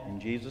upon it in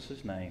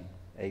Jesus' name.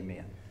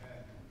 Amen.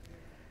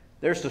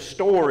 There's a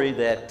story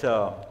that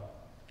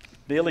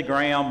Billy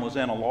Graham was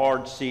in a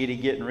large city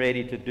getting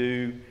ready to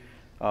do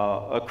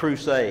a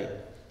crusade.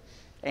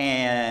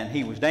 And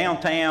he was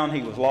downtown,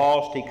 he was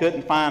lost, he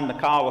couldn't find the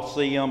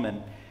Colosseum,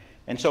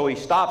 and so he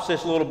stops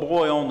this little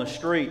boy on the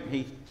street.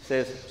 He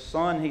says,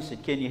 "Son," he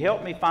said, "can you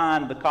help me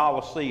find the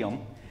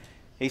Colosseum?"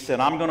 He said,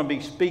 "I'm going to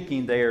be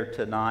speaking there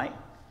tonight."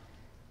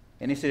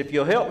 And he said, "If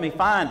you'll help me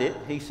find it,"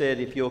 he said,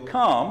 "if you'll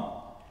come,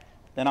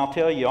 then I'll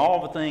tell you all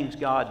the things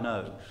God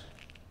knows."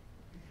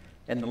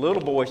 And the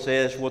little boy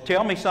says, "Well,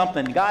 tell me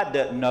something God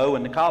doesn't know,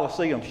 and the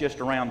Colosseum's just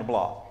around the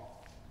block."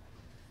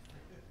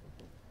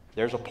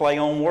 There's a play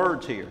on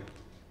words here.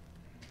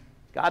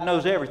 God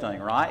knows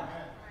everything, right?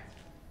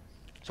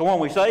 So when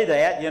we say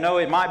that, you know,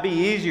 it might be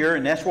easier,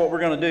 and that's what we're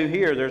going to do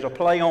here. There's a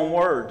play on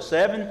words.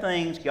 7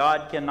 things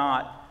God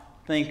cannot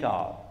think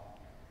of.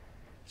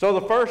 So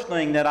the first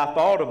thing that I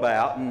thought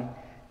about, and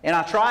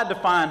I tried to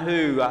find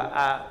who.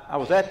 I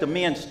was at the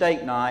men's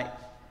steak night.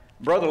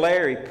 Brother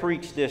Larry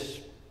preached this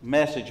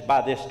message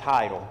by this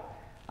title.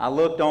 I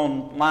looked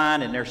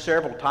online, and there's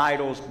several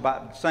titles, by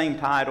the same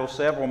title,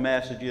 several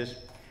messages.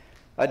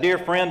 A dear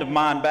friend of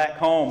mine back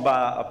home,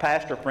 by a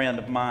pastor friend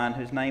of mine,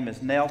 his name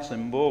is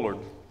Nelson Bullard.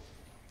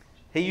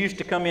 He used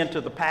to come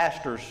into the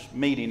pastor's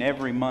meeting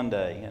every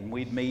Monday, and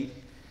we'd meet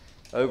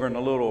over in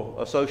a little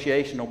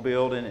associational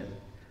building, and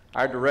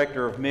our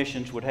director of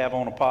missions would have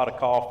on a pot of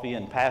coffee,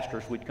 and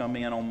pastors would come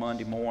in on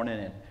Monday morning,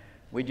 and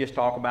we'd just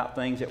talk about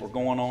things that were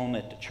going on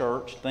at the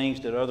church, things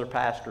that other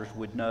pastors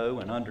would know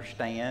and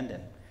understand,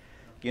 and,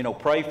 you know,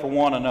 pray for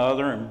one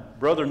another. And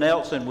Brother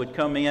Nelson would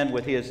come in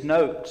with his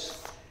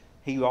notes.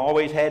 He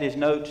always had his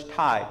notes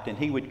typed, and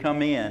he would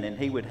come in and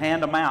he would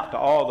hand them out to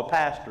all the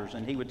pastors,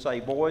 and he would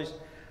say, "Boys,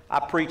 I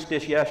preached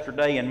this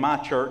yesterday in my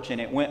church and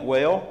it went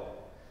well.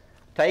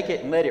 Take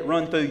it and let it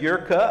run through your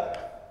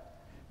cup.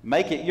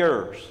 Make it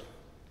yours,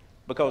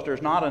 because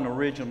there's not an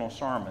original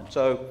sermon."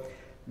 So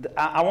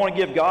I want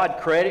to give God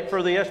credit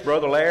for this.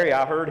 Brother Larry,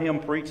 I heard him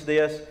preach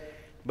this,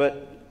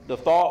 but the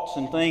thoughts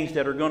and things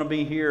that are going to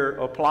be here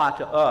apply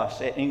to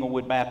us at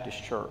Englewood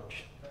Baptist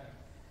Church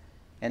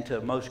and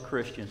to most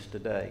Christians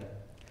today.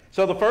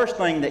 So the first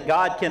thing that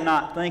God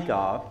cannot think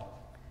of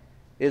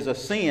is a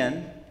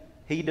sin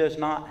he does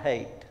not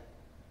hate.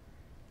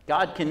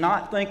 God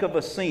cannot think of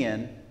a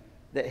sin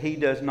that he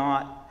does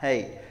not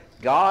hate.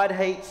 God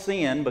hates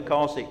sin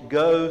because it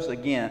goes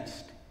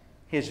against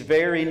his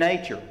very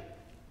nature.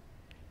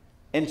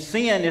 And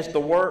sin is the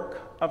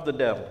work of the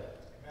devil.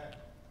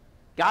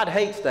 God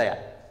hates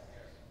that.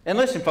 And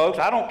listen, folks,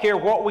 I don't care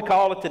what we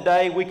call it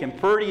today. We can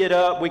pretty it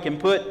up. We can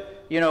put,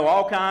 you know,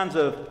 all kinds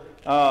of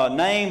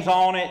names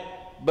on it.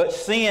 But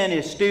sin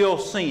is still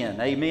sin.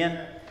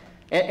 Amen?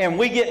 And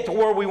we get to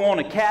where we want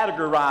to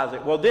categorize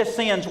it. Well, this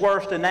sin's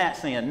worse than that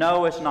sin.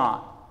 No, it's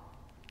not.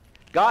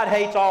 God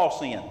hates all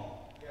sin.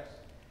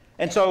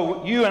 And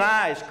so you and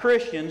I as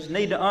Christians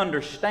need to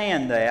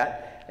understand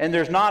that. And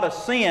there's not a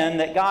sin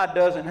that God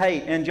doesn't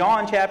hate. In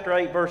John chapter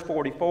 8, verse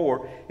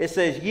 44, it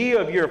says, "Ye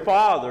of your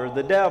father,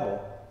 the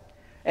devil,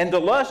 and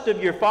the lust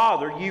of your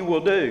father you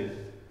will do.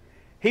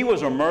 He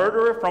was a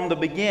murderer from the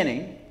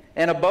beginning,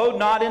 and abode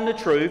not in the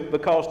truth,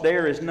 because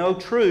there is no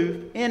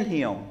truth in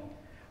him.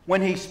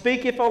 When he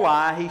speaketh a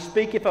lie, he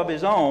speaketh of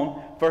his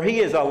own, for he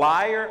is a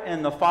liar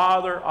and the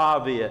father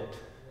of it."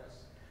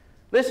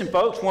 Listen,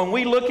 folks, when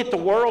we look at the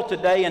world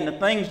today and the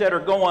things that are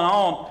going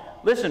on,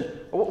 listen,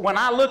 when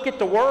I look at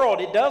the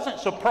world, it doesn't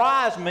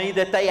surprise me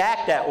that they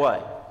act that way.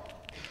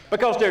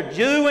 Because they're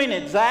doing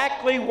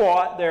exactly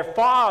what their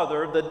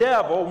father, the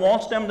devil,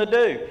 wants them to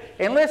do.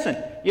 And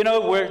listen, you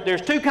know,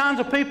 there's 2 kinds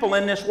of people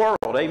in this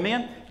world,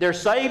 amen? They're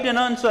saved and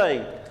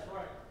unsaved.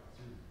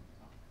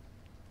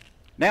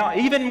 Now,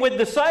 even with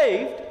the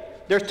saved,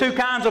 there's 2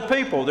 kinds of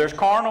people. There's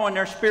carnal and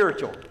there's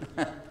spiritual.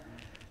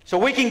 So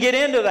we can get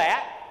into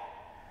that.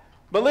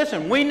 But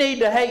listen, we need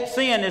to hate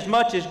sin as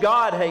much as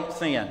God hates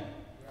sin.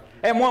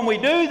 And when we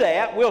do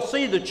that, we'll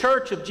see the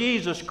church of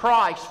Jesus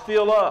Christ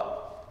fill up.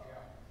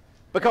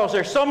 Because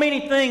there's so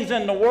many things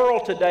in the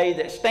world today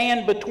that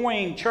stand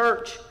between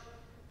church,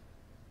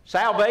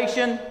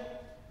 salvation,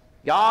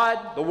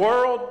 God, the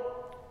world.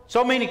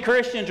 So many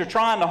Christians are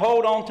trying to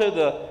hold on to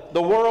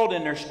the world,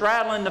 and they're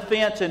straddling the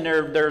fence, and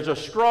there's a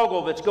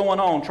struggle that's going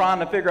on trying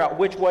to figure out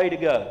which way to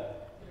go.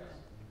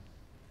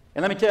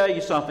 And let me tell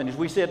you something. As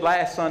we said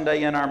last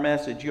Sunday in our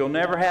message, you'll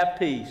never have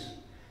peace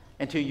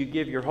until you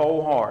give your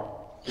whole heart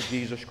to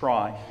Jesus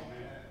Christ.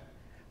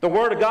 The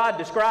Word of God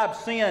describes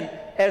sin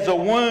as a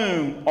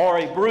wound or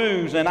a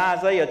bruise in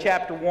Isaiah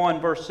chapter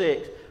 1, verse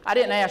 6. I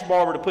didn't ask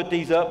Barbara to put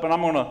these up, but I'm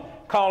going to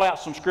call out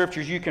some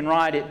scriptures. You can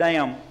write it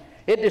down.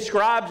 It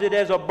describes it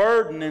as a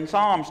burden in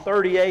Psalms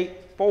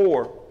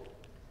 38:4.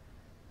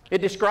 It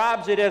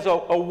describes it as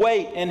a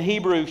weight in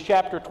Hebrews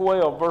chapter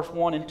 12, verse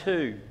 1 and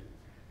 2.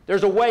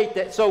 There's a weight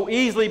that so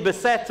easily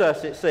besets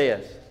us, it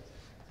says.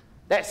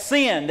 That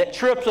sin that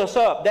trips us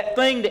up, that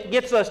thing that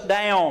gets us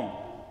down.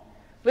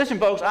 Listen,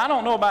 folks, I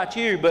don't know about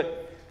you,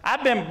 but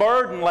I've been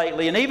burdened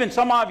lately, and even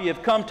some of you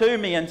have come to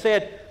me and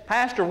said,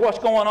 Pastor, what's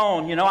going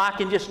on? You know, I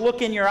can just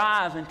look in your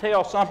eyes and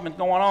tell something's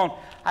going on.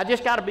 I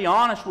just got to be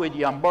honest with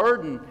you. I'm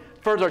burdened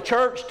for the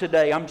church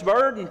today. I'm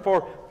burdened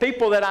for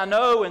people that I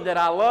know and that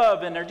I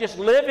love, and they're just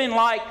living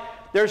like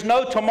there's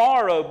no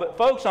tomorrow. But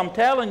folks, I'm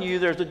telling you,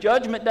 there's a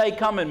judgment day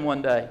coming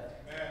one day.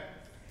 Amen.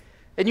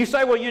 And you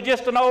say, well, you're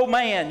just an old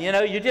man. You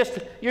know, you're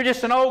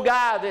just an old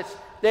guy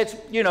that's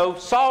you know,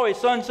 saw his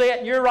sunset.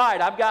 And you're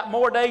right. I've got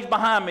more days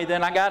behind me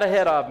than I got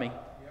ahead of me.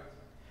 Yep.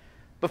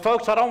 But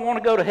folks, I don't want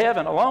to go to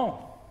heaven alone.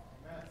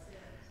 Amen.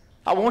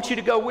 I want you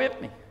to go with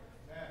me.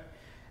 Amen.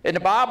 And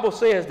the Bible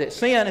says that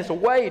sin is a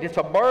weight, it's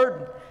a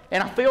burden.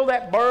 And I feel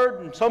that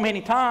burden so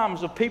many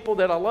times of people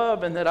that I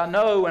love and that I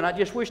know, and I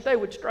just wish they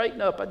would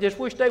straighten up. I just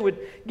wish they would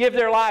give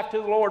their life to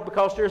the Lord,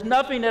 because there's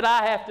nothing that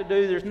I have to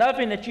do, there's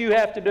nothing that you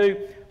have to do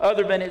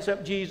other than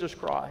accept Jesus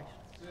Christ.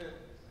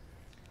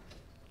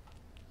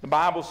 The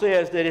Bible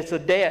says that it's a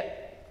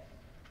debt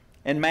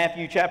in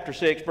Matthew chapter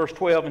 6, verse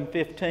 12 and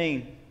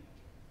 15.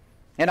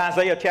 In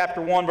Isaiah chapter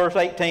 1, verse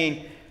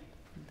 18,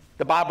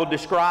 the Bible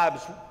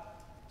describes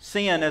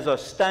sin as a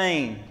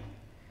stain.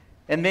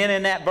 And then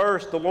in that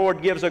verse, the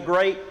Lord gives a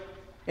great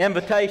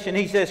invitation.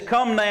 He says,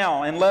 come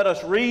now and let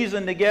us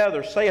reason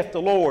together, saith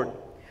the Lord.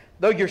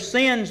 Though your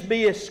sins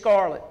be as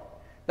scarlet,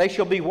 they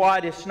shall be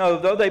white as snow.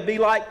 Though they be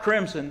like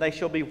crimson, they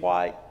shall be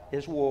white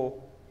as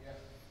wool.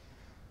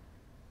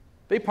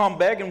 People, I'm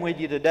begging with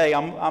you today.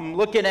 I'm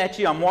looking at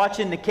you. I'm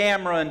watching the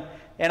camera,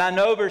 and I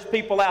know there's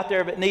people out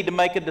there that need to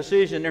make a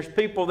decision. There's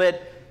people that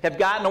have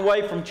gotten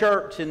away from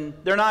church, and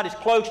they're not as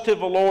close to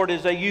the Lord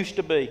as they used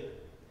to be.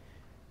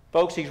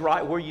 Folks, He's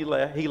right where he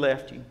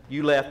left you.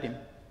 You left Him.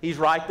 He's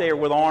right there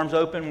with arms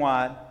open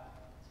wide.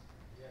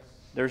 Yes.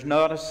 There's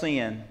not a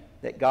sin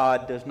that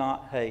God does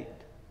not hate.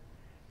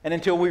 And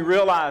until we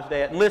realize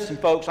that, and listen,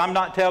 folks, I'm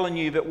not telling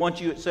you that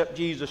once you accept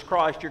Jesus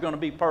Christ, you're going to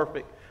be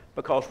perfect,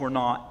 because we're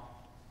not.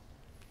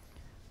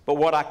 But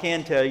what I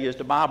can tell you is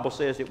the Bible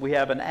says that we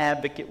have an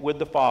advocate with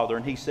the Father,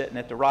 and He's sitting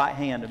at the right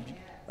hand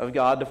of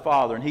God the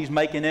Father, and He's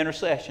making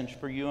intercessions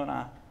for you and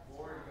I.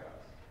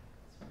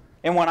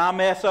 And when I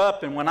mess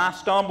up, and when I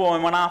stumble,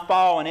 and when I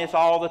fall, and it's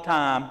all the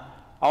time,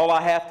 all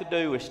I have to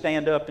do is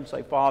stand up and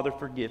say, Father,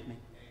 forgive me.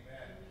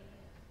 Amen.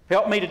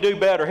 Help me to do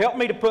better. Help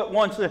me to put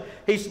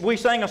we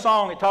sang a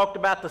song that talked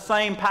about the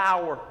same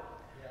power.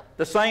 Yeah.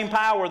 The same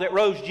power that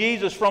rose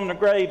Jesus from the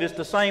grave is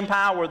the same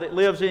power that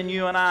lives in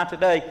you and I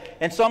today.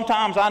 And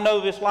sometimes I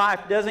know this life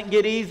doesn't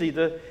get easy.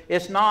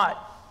 It's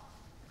not.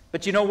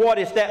 But you know what?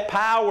 It's that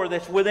power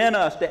that's within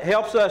us that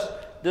helps us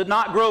to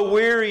not grow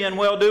weary in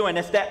well-doing.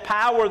 It's that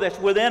power that's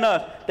within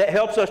us that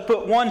helps us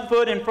put one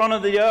foot in front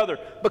of the other,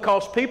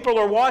 because people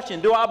are watching.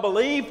 Do I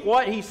believe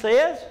what He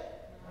says?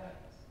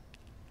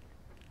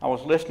 I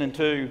was listening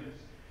to,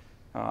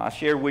 I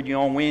shared with you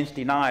on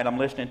Wednesday night, I'm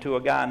listening to a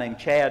guy named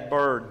Chad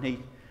Bird. He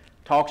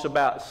talks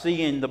about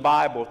seeing the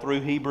Bible through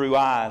Hebrew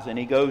eyes, and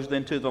he goes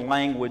into the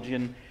language,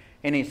 and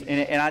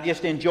I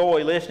just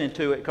enjoy listening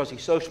to it, because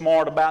he's so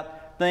smart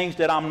about things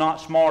that I'm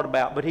not smart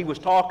about. But he was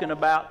talking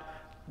about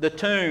the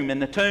tomb,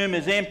 and the tomb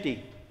is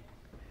empty.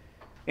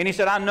 And he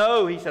said, I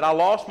know. He said, I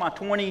lost my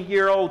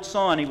 20-year-old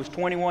son. He was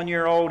 21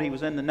 years old. He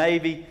was in the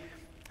Navy.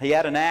 He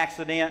had an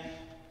accident,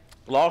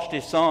 lost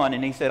his son.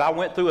 And he said, I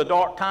went through a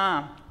dark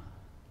time.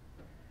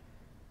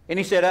 And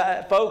he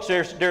said, folks,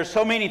 there's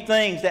so many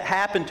things that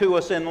happen to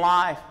us in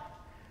life.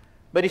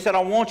 But he said,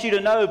 I want you to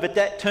know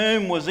that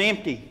tomb was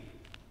empty.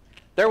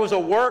 There was a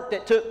work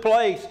that took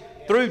place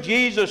through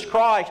Jesus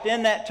Christ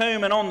in that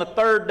tomb. And on the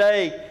third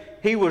day,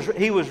 He was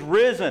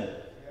risen.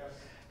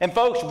 And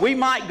folks, we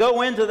might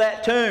go into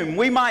that tomb,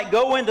 we might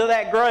go into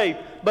that grave,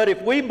 but if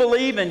we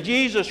believe in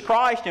Jesus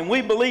Christ and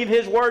we believe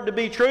His Word to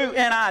be true,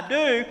 and I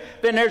do,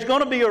 then there's going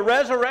to be a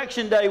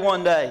resurrection day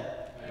one day.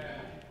 Amen.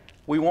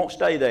 We won't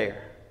stay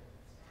there.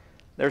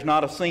 There's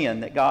not a sin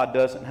that God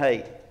doesn't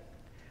hate.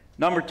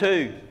 Number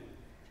two,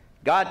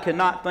 God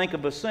cannot think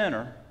of a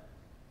sinner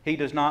He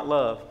does not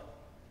love.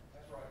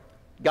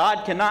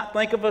 God cannot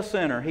think of a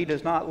sinner He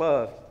does not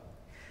love.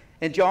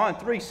 in John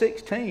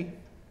 3:16.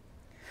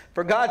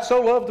 For God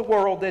so loved the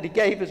world that he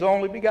gave his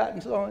only begotten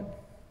Son,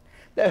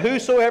 that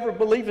whosoever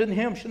believes in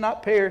him shall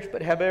not perish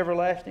but have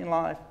everlasting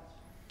life.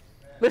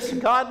 Listen,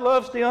 God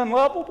loves the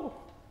unlovable.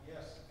 Yes.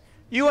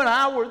 You and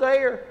I were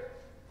there.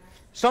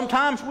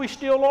 Sometimes we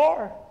still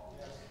are.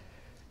 Yes.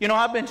 You know,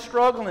 I've been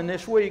struggling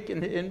this week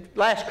and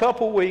last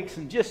couple of weeks,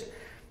 and just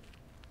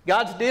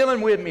God's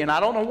dealing with me, and I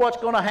don't know what's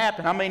going to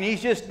happen. I mean,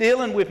 he's just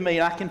dealing with me,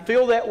 and I can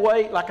feel that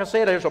weight. Like I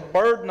said, there's a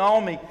burden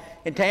on me.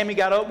 And Tammy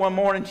got up one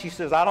morning, she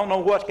says, I don't know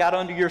what's got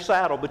under your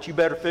saddle, but you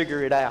better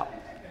figure it out.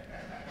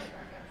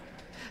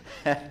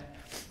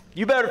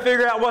 You better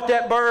figure out what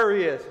that burr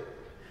is.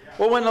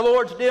 Well, when the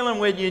Lord's dealing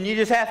with you, and you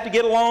just have to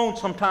get alone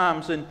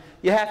sometimes, and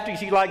you have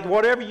to, like,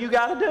 whatever you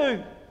got to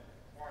do.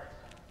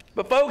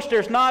 But folks,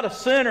 there's not a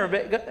sinner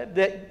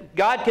that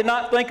God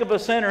cannot think of a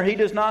sinner he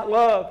does not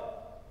love.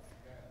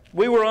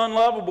 We were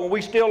unlovable.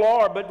 We still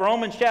are. But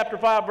Romans chapter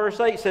 5 verse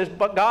 8 says,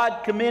 but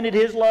God commended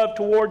his love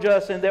towards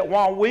us in that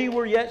while we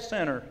were yet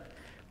sinners,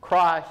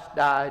 Christ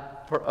died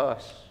for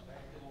us.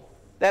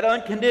 That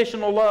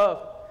unconditional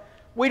love.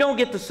 We don't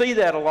get to see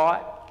that a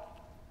lot.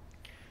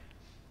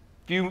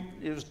 It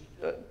was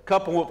a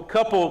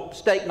couple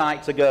steak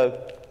nights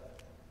ago.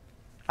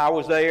 I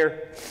was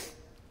there.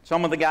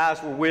 Some of the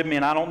guys were with me,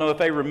 and I don't know if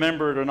they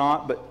remember it or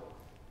not, but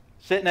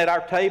sitting at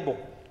our table,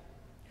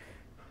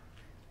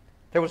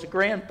 there was a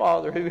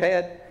grandfather who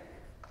had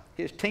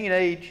his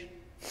teenage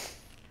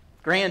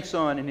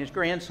grandson, and his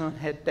grandson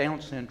had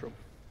Down syndrome.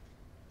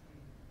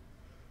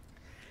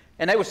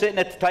 And they were sitting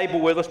at the table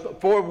with us.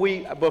 Before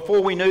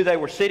we knew they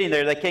were sitting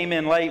there, they came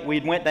in late.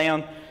 We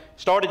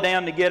started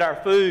down to get our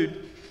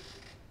food.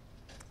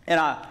 And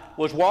I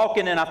was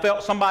walking, and I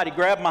felt somebody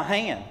grab my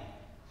hand.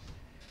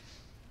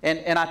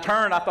 And I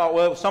turned. I thought,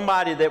 well, it was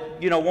somebody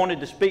that, wanted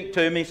to speak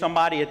to me.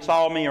 Somebody had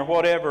saw me or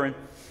whatever. And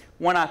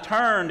when I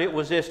turned, it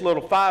was this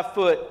little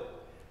 5-foot,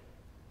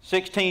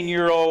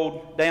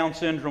 16-year-old Down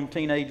syndrome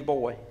teenage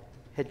boy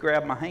had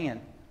grabbed my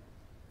hand.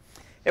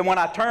 And when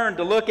I turned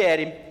to look at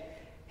him,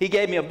 he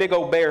gave me a big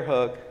old bear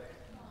hug.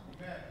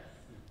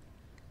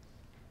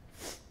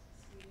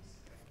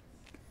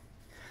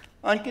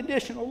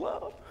 Unconditional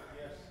love.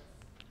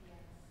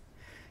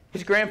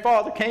 His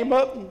grandfather came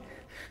up and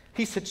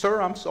he said,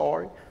 sir, I'm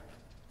sorry.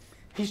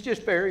 He's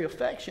just very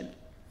affectionate.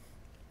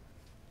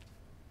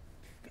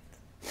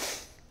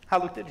 I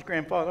looked at his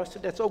grandfather. I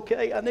said, that's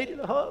okay. I needed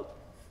a hug.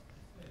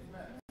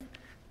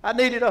 I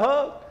needed a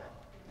hug.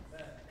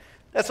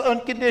 That's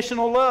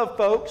unconditional love,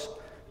 folks.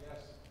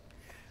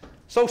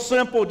 So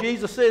simple.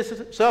 Jesus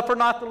says, suffer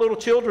not the little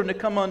children to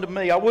come unto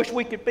me. I wish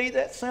we could be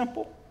that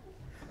simple.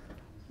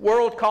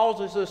 World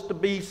causes us to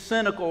be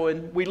cynical,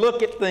 and we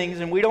look at things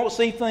and we don't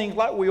see things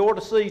like we ought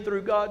to see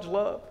through God's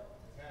love.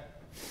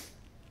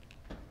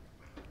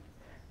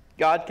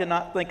 God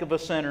cannot think of a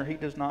sinner he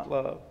does not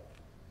love.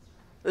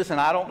 Listen,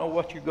 I don't know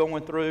what you're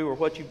going through or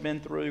what you've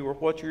been through or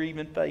what you're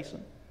even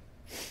facing.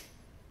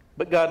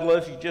 But God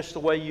loves you just the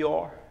way you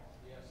are.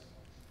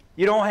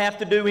 You don't have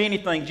to do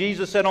anything.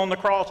 Jesus said on the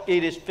cross,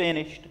 it is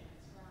finished.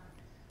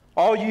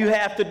 All you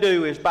have to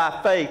do is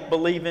by faith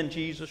believe in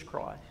Jesus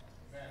Christ.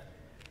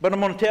 But I'm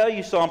going to tell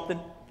you something.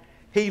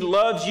 He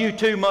loves you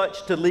too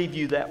much to leave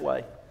you that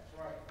way.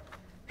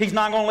 He's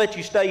not going to let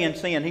you stay in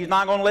sin. He's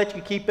not going to let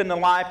you keep in the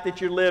life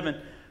that you're living.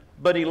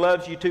 But he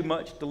loves you too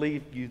much to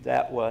leave you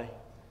that way.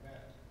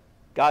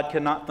 God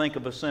cannot think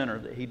of a sinner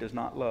that he does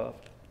not love.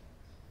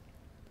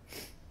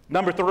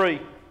 Number 3,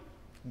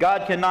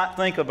 God cannot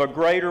think of a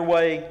greater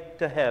way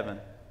to heaven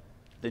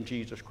than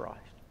Jesus Christ.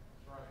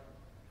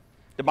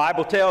 The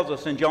Bible tells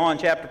us in John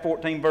chapter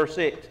 14 verse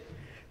 6,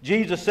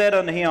 Jesus said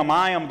unto him,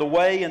 I am the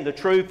way and the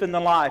truth and the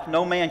life.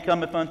 No man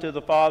cometh unto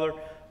the Father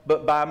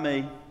but by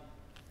me.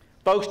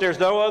 Folks, there's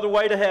no other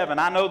way to heaven.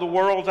 I know the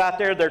world's out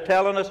there, they're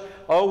telling us,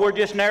 oh, we're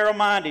just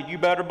narrow-minded. You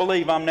better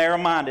believe I'm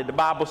narrow-minded. The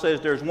Bible says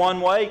there's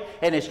one way,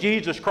 and it's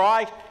Jesus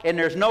Christ, and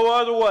there's no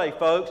other way,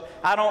 folks.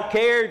 I don't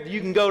care.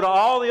 You can go to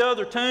all the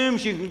other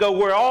tombs. You can go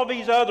where all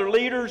these other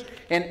leaders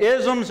and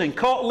isms and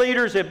cult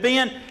leaders have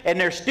been, and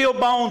there's still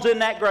bones in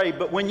that grave.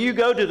 But when you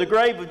go to the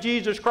grave of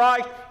Jesus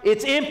Christ,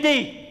 it's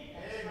empty.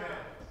 Amen.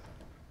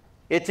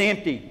 It's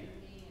empty.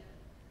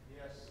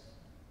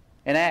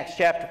 In Acts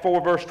chapter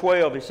 4 verse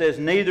 12 it says,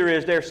 neither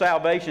is there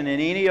salvation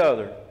in any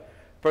other,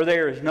 for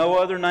there is no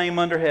other name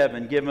under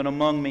heaven given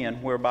among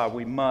men whereby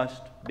we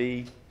must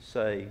be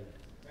saved.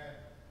 Amen.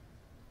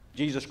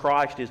 Jesus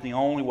Christ is the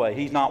only way.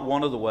 He's not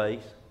one of the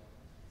ways.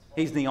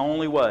 He's the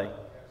only way.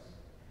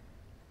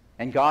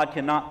 And God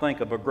cannot think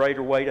of a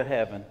greater way to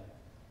heaven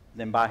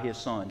than by His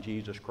Son,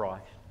 Jesus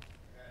Christ.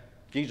 Amen.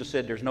 Jesus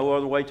said there's no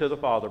other way to the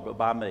Father but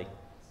by me.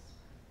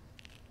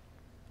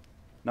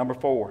 Number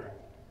 4.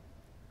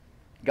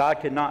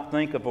 God could not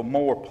think of a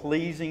more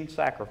pleasing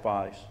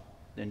sacrifice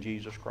than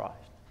Jesus Christ.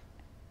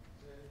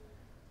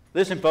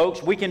 Listen,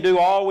 folks, we can do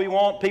all we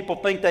want. People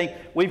think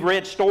we've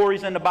read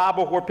stories in the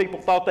Bible where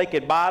people thought they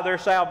could buy their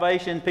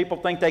salvation. People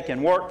think they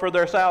can work for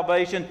their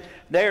salvation.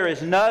 There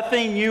is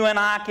nothing you and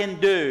I can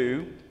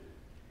do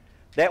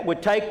that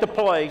would take the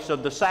place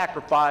of the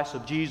sacrifice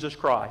of Jesus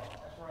Christ.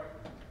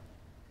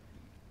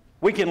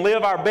 We can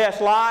live our best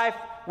life.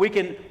 We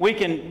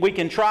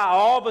can try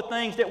all the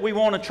things that we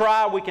want to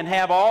try. We can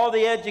have all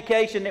the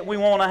education that we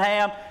want to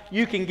have.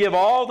 You can give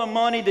all the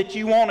money that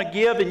you want to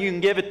give, and you can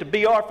give it to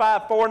BR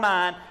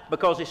 549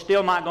 because it's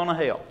still not going to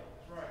help.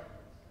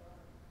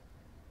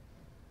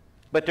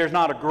 But there's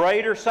not a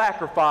greater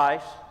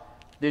sacrifice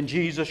than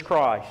Jesus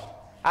Christ.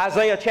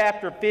 Isaiah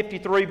chapter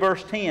 53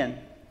 verse 10.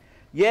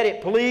 Yet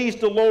it pleased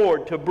the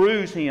Lord to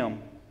bruise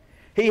him.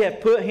 He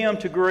hath put him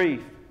to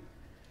grief.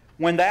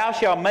 When thou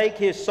shalt make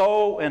his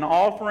soul an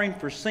offering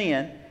for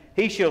sin,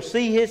 he shall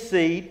see his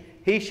seed,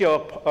 he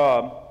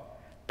shall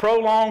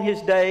prolong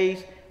his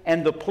days,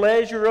 and the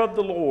pleasure of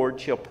the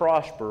Lord shall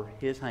prosper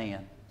his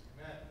hand.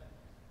 Amen.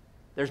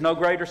 There's no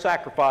greater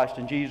sacrifice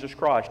than Jesus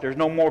Christ. There's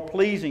no more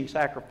pleasing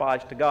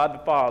sacrifice to God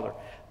the Father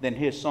than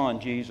His Son,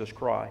 Jesus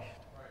Christ.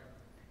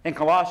 In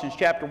Colossians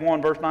chapter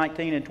 1, verse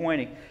 19 and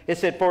 20, it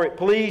said, For it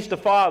pleased the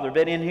Father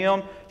that in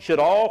Him should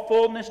all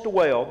fullness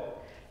dwell,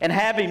 and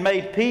having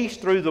made peace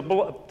through the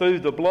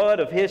blood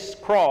of His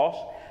cross,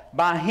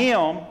 by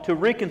Him to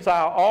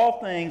reconcile all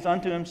things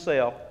unto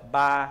Himself,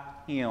 by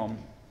Him.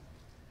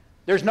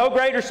 There's no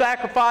greater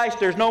sacrifice,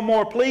 there's no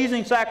more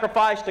pleasing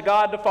sacrifice to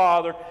God the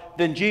Father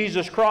than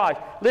Jesus Christ.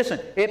 Listen,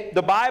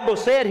 the Bible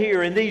said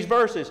here in these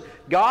verses,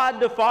 God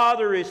the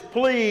Father is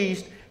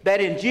pleased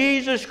that in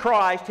Jesus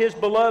Christ, His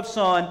beloved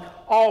Son,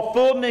 all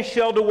fullness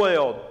shall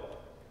dwell.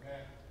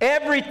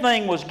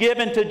 Everything was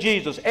given to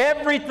Jesus.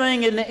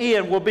 Everything in the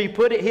end will be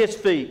put at His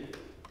feet.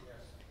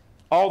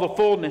 All the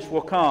fullness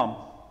will come.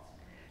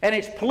 And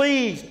it's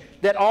pleased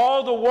that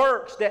all the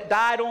works that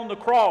died on the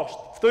cross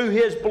through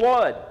His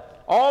blood,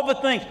 all the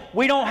things,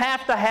 we don't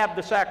have to have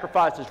the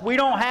sacrifices. We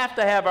don't have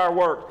to have our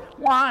works.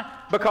 Why?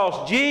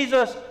 Because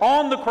Jesus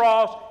on the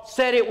cross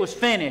said it was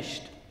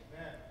finished.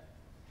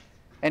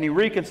 And He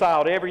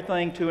reconciled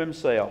everything to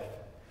Himself.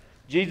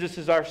 Jesus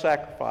is our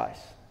sacrifice.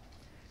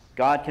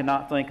 God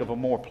cannot think of a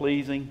more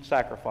pleasing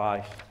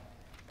sacrifice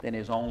than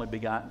His only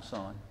begotten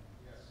Son.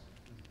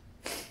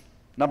 Yes.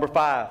 Number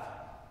 5,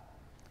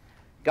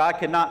 God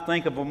cannot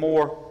think of a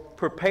more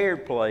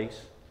prepared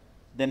place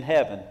than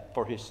heaven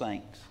for His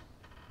saints.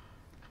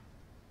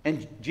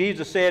 And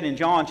Jesus said in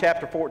John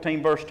chapter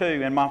 14, verse 2,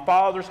 In my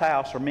Father's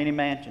house are many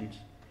mansions.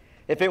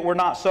 If it were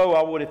not so,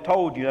 I would have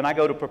told you, and I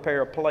go to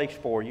prepare a place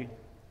for you.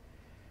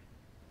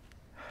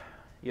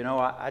 You know,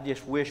 I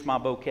just wish my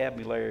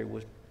vocabulary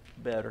was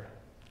better.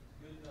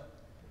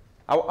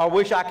 I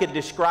wish I could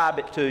describe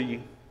it to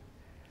you.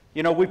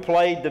 You know, we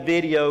played the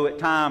video at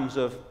times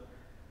of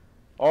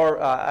our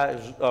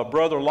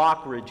Brother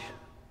Lockridge.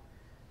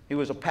 He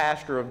was a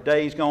pastor of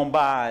days gone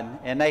by,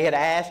 and they had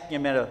asked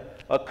him at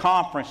a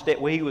conference that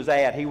he was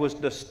at. He was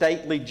the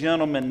stately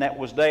gentleman that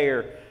was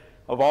there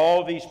of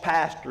all these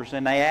pastors,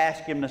 and they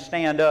asked him to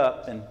stand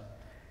up,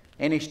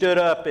 and he stood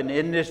up, and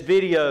in this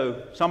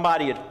video,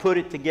 somebody had put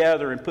it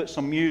together and put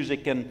some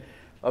music and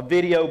a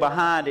video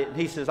behind it, and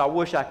he says, I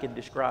wish I could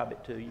describe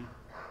it to you.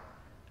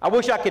 I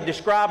wish I could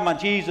describe my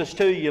Jesus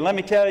to you. Let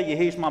me tell you,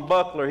 He's my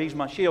buckler, He's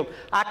my shield.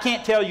 I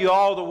can't tell you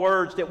all the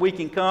words that we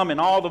can come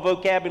and all the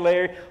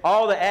vocabulary,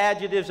 all the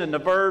adjectives and the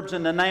verbs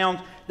and the nouns.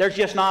 There's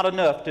just not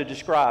enough to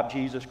describe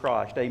Jesus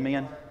Christ.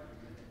 Amen?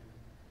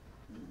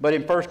 But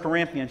in 1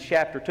 Corinthians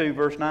chapter 2,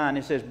 verse 9,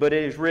 it says, But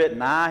it is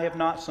written, I have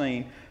not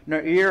seen,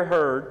 nor ear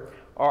heard,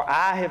 or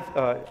I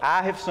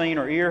have seen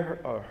or ear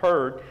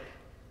heard,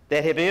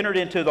 that have entered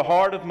into the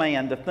heart of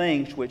man the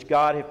things which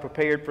God hath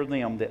prepared for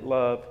them that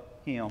love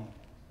Him.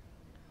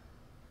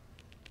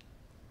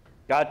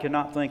 God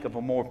cannot think of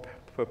a more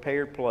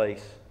prepared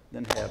place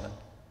than heaven.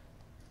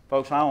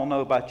 Folks, I don't know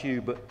about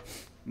you, but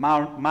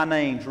my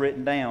name's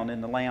written down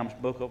in the Lamb's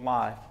Book of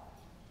Life.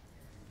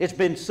 It's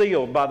been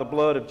sealed by the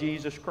blood of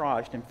Jesus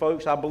Christ. And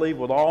folks, I believe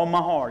with all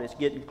my heart it's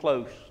getting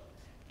close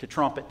to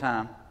trumpet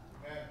time.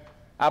 Amen.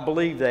 I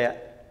believe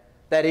that.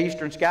 That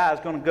eastern sky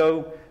is going to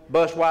go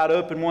bust wide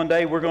open one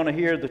day. We're going to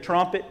hear the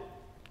trumpet.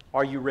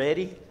 Are you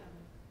ready?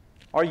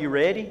 Are you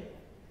ready?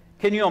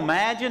 Can you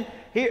imagine?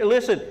 Here,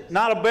 listen,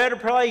 not a better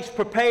place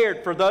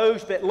prepared for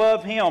those that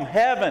love Him.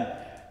 Heaven.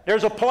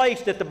 There's a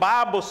place that the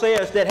Bible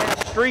says that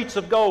has streets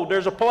of gold.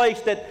 There's a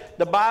place that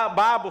the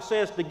Bible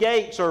says the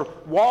gates are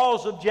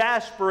walls of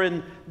jasper,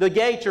 and the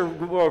gates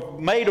are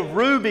made of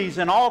rubies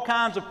and all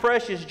kinds of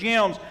precious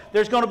gems.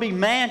 There's going to be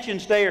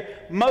mansions there.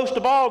 Most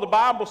of all, the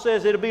Bible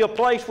says it'll be a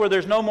place where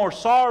there's no more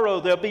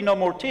sorrow. There'll be no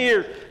more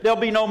tears. There'll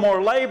be no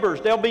more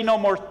labors. There'll be no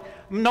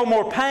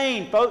more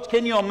pain. Folks,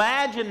 can you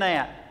imagine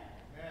that?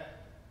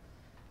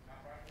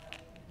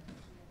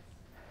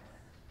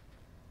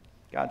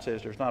 God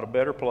says there's not a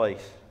better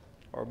place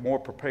or a more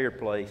prepared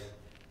place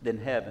than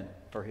heaven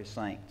for His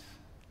saints.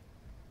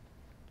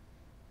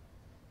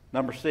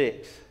 Number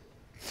 6,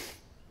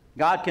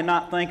 God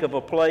cannot think of a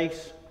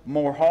place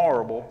more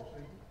horrible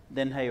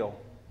than hell.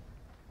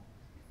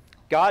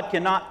 God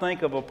cannot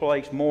think of a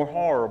place more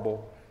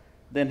horrible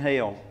than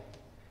hell.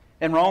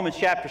 In Romans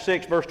chapter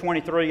 6, verse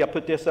 23, I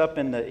put this up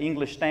in the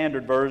English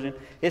Standard Version.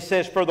 It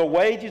says, For the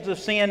wages of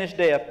sin is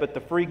death, but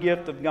the free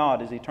gift of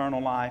God is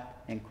eternal life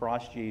in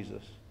Christ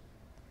Jesus.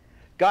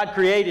 God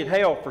created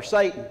hell for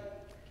Satan.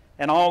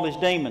 and all his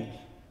demons.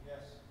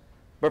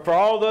 But for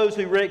all those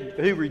who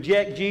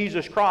reject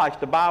Jesus Christ,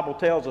 the Bible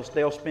tells us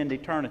they'll spend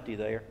eternity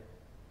there.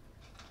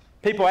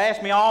 People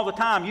ask me all the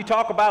time, you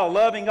talk about a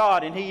loving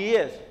God, and He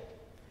is.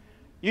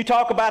 You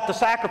talk about the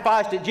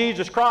sacrifice that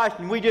Jesus Christ,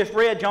 and we just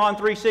read John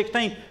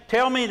 3:16.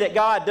 Tell me that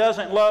God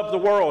doesn't love the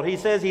world. He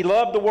says He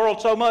loved the world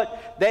so much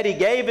that He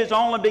gave His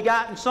only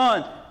begotten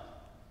Son.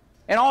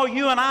 And all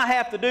you and I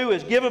have to do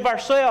is give of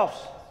ourselves.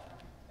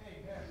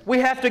 We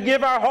have to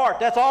give our heart.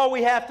 That's all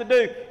we have to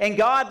do. And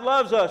God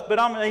loves us.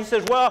 But He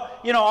says, well,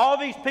 you know, all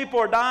these people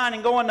are dying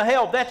and going to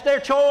hell. That's their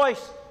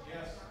choice.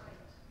 Yes.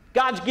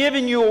 God's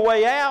given you a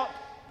way out.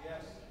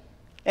 Yes.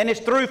 And it's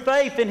through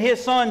faith in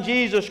His Son,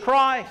 Jesus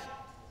Christ.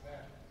 Amen.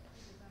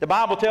 The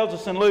Bible tells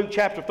us in Luke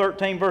chapter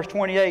 13, verse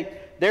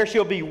 28, there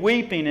shall be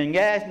weeping and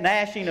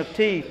gnashing of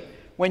teeth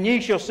when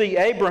ye shall see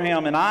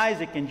Abraham and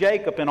Isaac and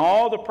Jacob and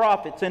all the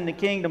prophets in the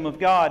kingdom of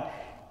God,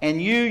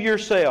 and you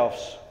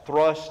yourselves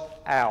thrust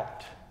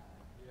out.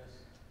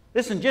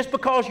 Listen, just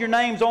because your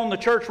name's on the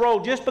church roll,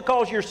 just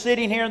because you're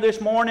sitting here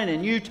this morning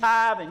and you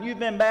tithe and you've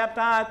been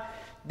baptized,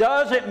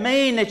 doesn't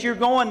mean that you're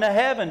going to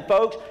heaven,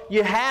 folks.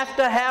 You have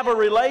to have a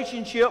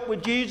relationship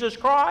with Jesus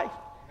Christ.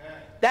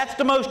 Amen. That's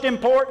the most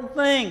important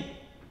thing.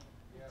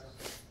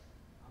 Yes.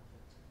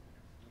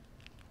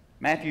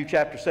 Matthew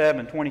chapter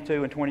 7,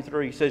 22 and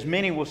 23 says,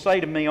 many will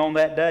say to me on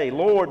that day,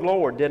 Lord,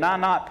 Lord, did I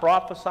not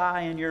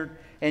prophesy in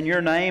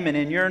your name, and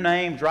in your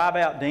name drive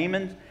out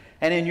demons,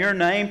 and in your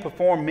name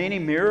perform many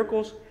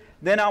miracles?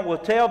 Then I will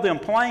tell them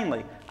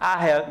plainly,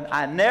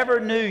 I never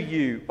knew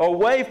you.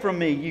 Away from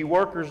me, you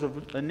workers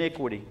of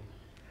iniquity.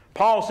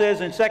 Paul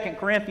says in 2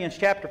 Corinthians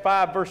chapter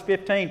 5, verse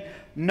 15,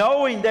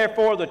 knowing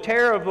therefore the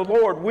terror of the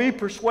Lord, we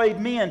persuade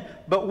men,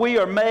 but we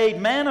are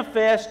made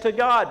manifest to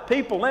God.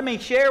 People, let me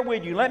share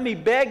with you, let me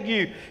beg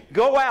you,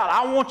 go out.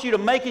 I want you to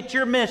make it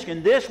your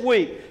mission this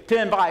week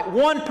to invite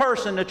one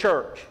person to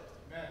church.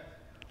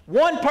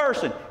 One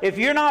person. If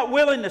you're not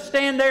willing to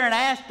stand there and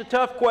ask the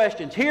tough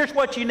questions, here's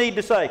what you need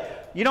to say.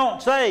 You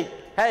don't say,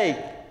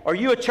 hey, are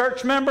you a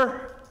church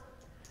member?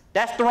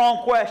 That's the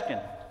wrong question.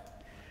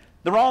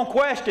 The wrong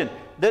question.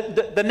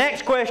 The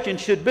next question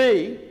should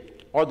be,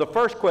 or the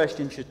first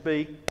question should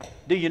be,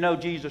 do you know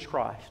Jesus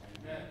Christ?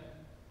 Amen.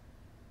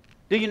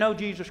 Do you know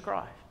Jesus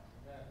Christ?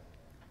 Amen.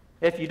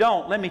 If you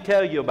don't, let me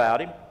tell you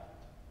about Him.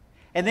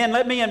 And then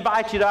let me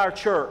invite you to our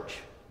church.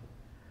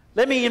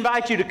 Let me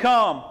invite you to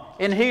come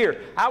and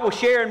hear. I was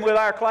sharing with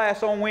our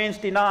class on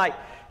Wednesday night,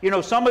 you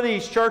know, some of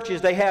these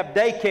churches, they have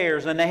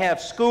daycares and they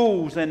have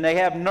schools and they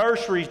have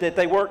nurseries that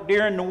they work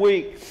during the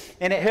week,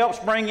 and it helps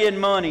bring in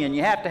money, and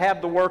you have to have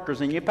the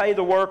workers and you pay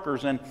the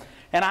workers. And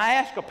I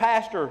asked a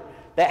pastor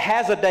that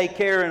has a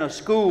daycare and a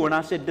school, and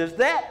I said, does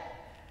that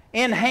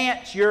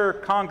enhance your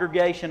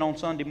congregation on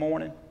Sunday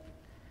morning?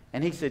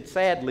 And he said,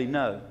 sadly,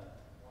 no.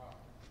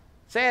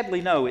 Sadly,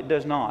 no, it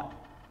does not.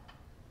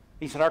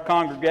 He said, our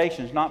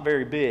congregation is not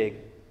very big.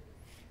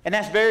 And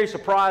that's very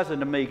surprising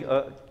to me,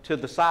 to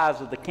the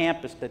size of the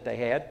campus that they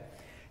had.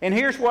 And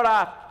here's what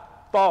I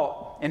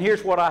thought, and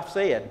here's what I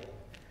said.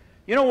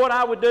 You know what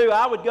I would do?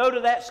 I would go to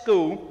that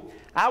school.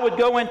 I would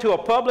go into a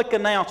public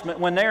announcement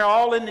when they're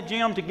all in the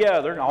gym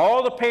together,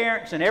 all the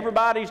parents and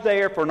everybody's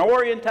there for an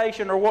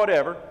orientation or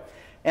whatever.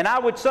 And I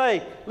would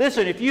say,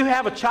 listen, if you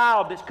have a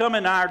child that's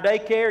coming to our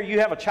daycare,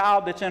 you have a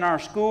child that's in our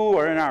school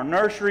or in our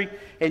nursery,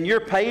 and you're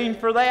paying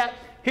for that,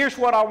 here's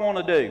what I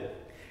want to do.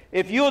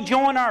 If you'll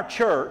join our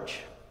church,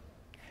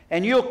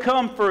 and you'll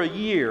come for a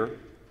year,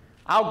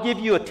 I'll give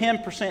you a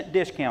 10%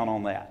 discount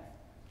on that.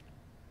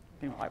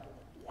 People are like,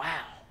 wow.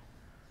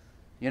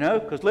 You know,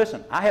 because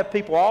listen, I have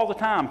people all the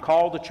time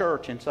call the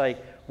church and say,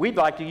 we'd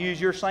like to use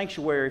your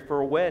sanctuary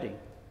for a wedding.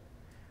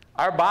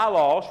 Our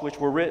bylaws, which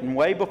were written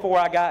way before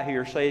I got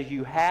here, says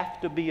you have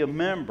to be a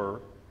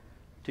member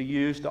to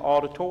use the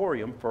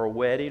auditorium for a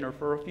wedding or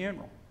for a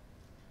funeral.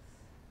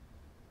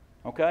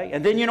 Okay?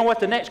 And then you know what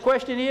the next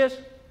question is?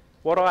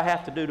 What do I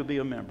have to do to be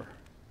a member?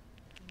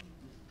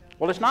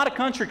 Well, it's not a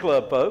country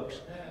club,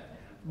 folks.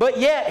 But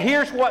yet,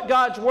 here's what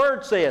God's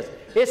Word says.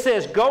 It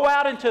says, go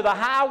out into the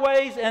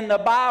highways and the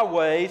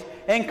byways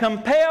and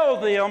compel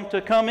them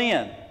to come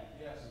in.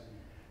 Yes.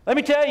 Let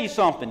me tell you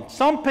something.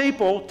 Some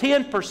people,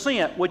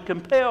 10% would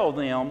compel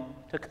them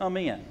to come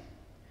in.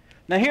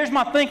 Now, here's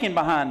my thinking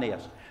behind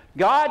this.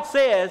 God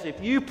says,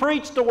 if you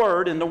preach the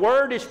Word and the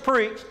Word is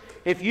preached,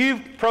 if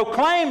you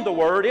proclaim the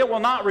Word, it will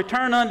not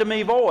return unto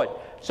me void.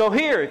 So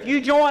here, if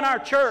you join our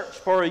church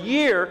for a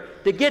year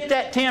to get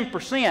that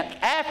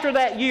 10%, after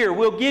that year,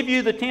 we'll give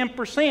you the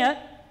 10%.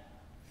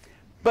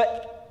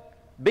 But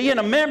being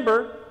a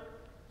member,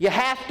 you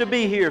have to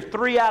be here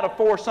 3 out of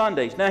 4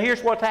 Sundays. Now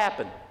here's what's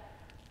happened.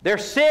 They're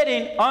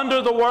sitting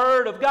under the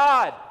Word of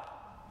God.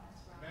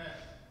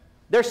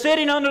 They're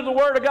sitting under the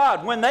Word of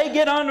God. When they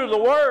get under the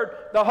Word,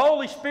 the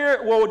Holy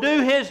Spirit will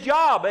do His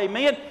job,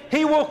 amen?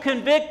 He will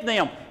convict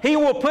them. He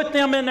will put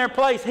them in their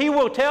place. He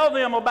will tell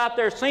them about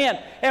their sin.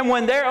 And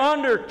when they're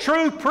under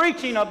true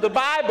preaching of the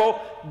Bible,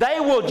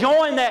 they will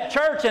join that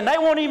church and they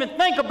won't even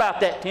think about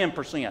that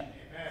 10%. Amen.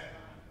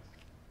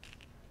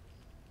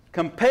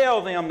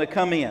 Compel them to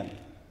come in.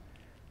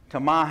 to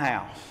my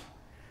house.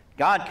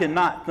 God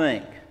cannot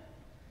think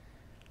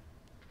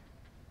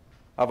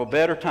of a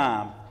better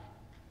time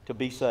to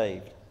be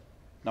saved.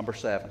 Number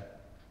 7.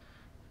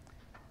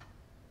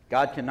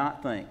 God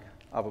cannot think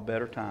of a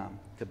better time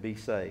to be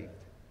saved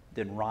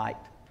than right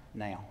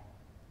now.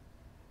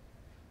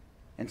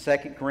 In 2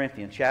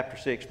 Corinthians chapter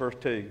 6, verse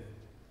 2,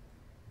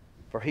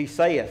 for he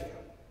saith,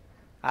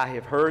 I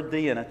have heard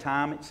thee in a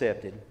time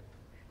accepted,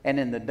 and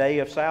in the day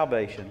of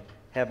salvation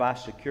have I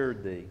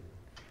secured thee.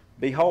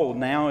 Behold,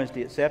 now is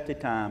the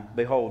accepted time.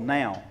 Behold,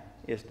 now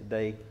is the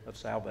day of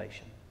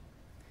salvation.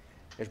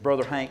 As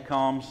Brother Hank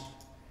comes,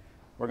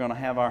 we're going to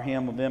have our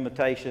hymn of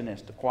invitation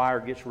as the choir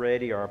gets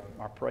ready, our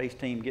praise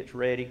team gets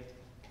ready.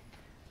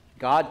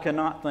 God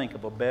cannot think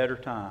of a better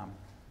time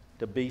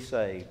to be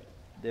saved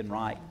than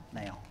right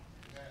now.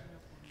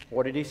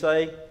 What did he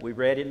say? We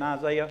read it in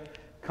Isaiah.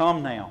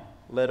 Come now,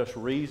 let us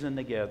reason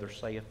together,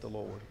 saith the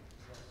Lord.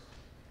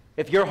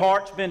 If your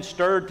heart's been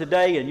stirred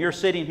today and you're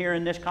sitting here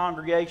in this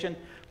congregation,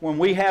 when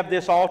we have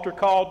this altar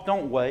call,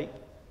 don't wait.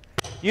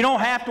 You don't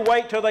have to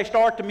wait till they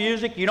start the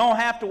music. You don't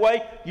have to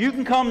wait. You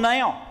can come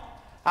now.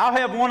 I'll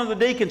have one of the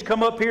deacons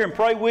come up here and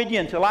pray with you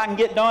until I can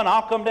get done.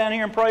 I'll come down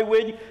here and pray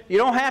with you. You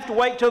don't have to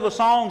wait till the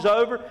song's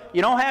over.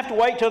 You don't have to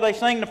wait till they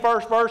sing the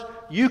first verse.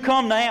 You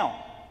come now.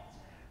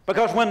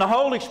 Because when the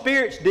Holy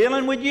Spirit's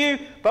dealing with you,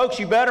 folks,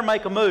 you better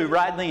make a move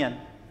right then.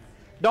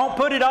 Don't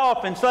put it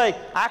off and say,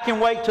 I can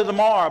wait till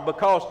tomorrow,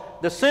 because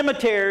the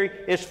cemetery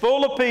is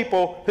full of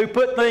people who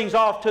put things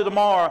off to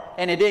tomorrow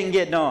and it didn't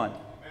get done.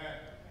 Amen.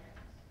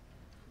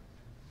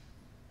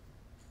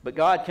 But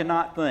God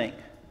cannot think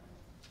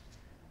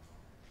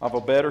of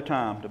a better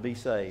time to be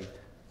saved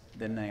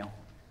than now.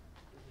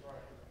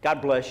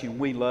 God bless you, and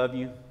we love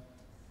you.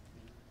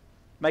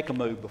 Make a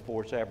move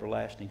before it's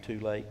everlasting too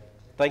late.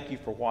 Thank you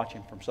for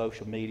watching from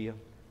social media.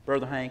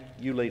 Brother Hank,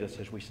 you lead us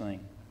as we sing.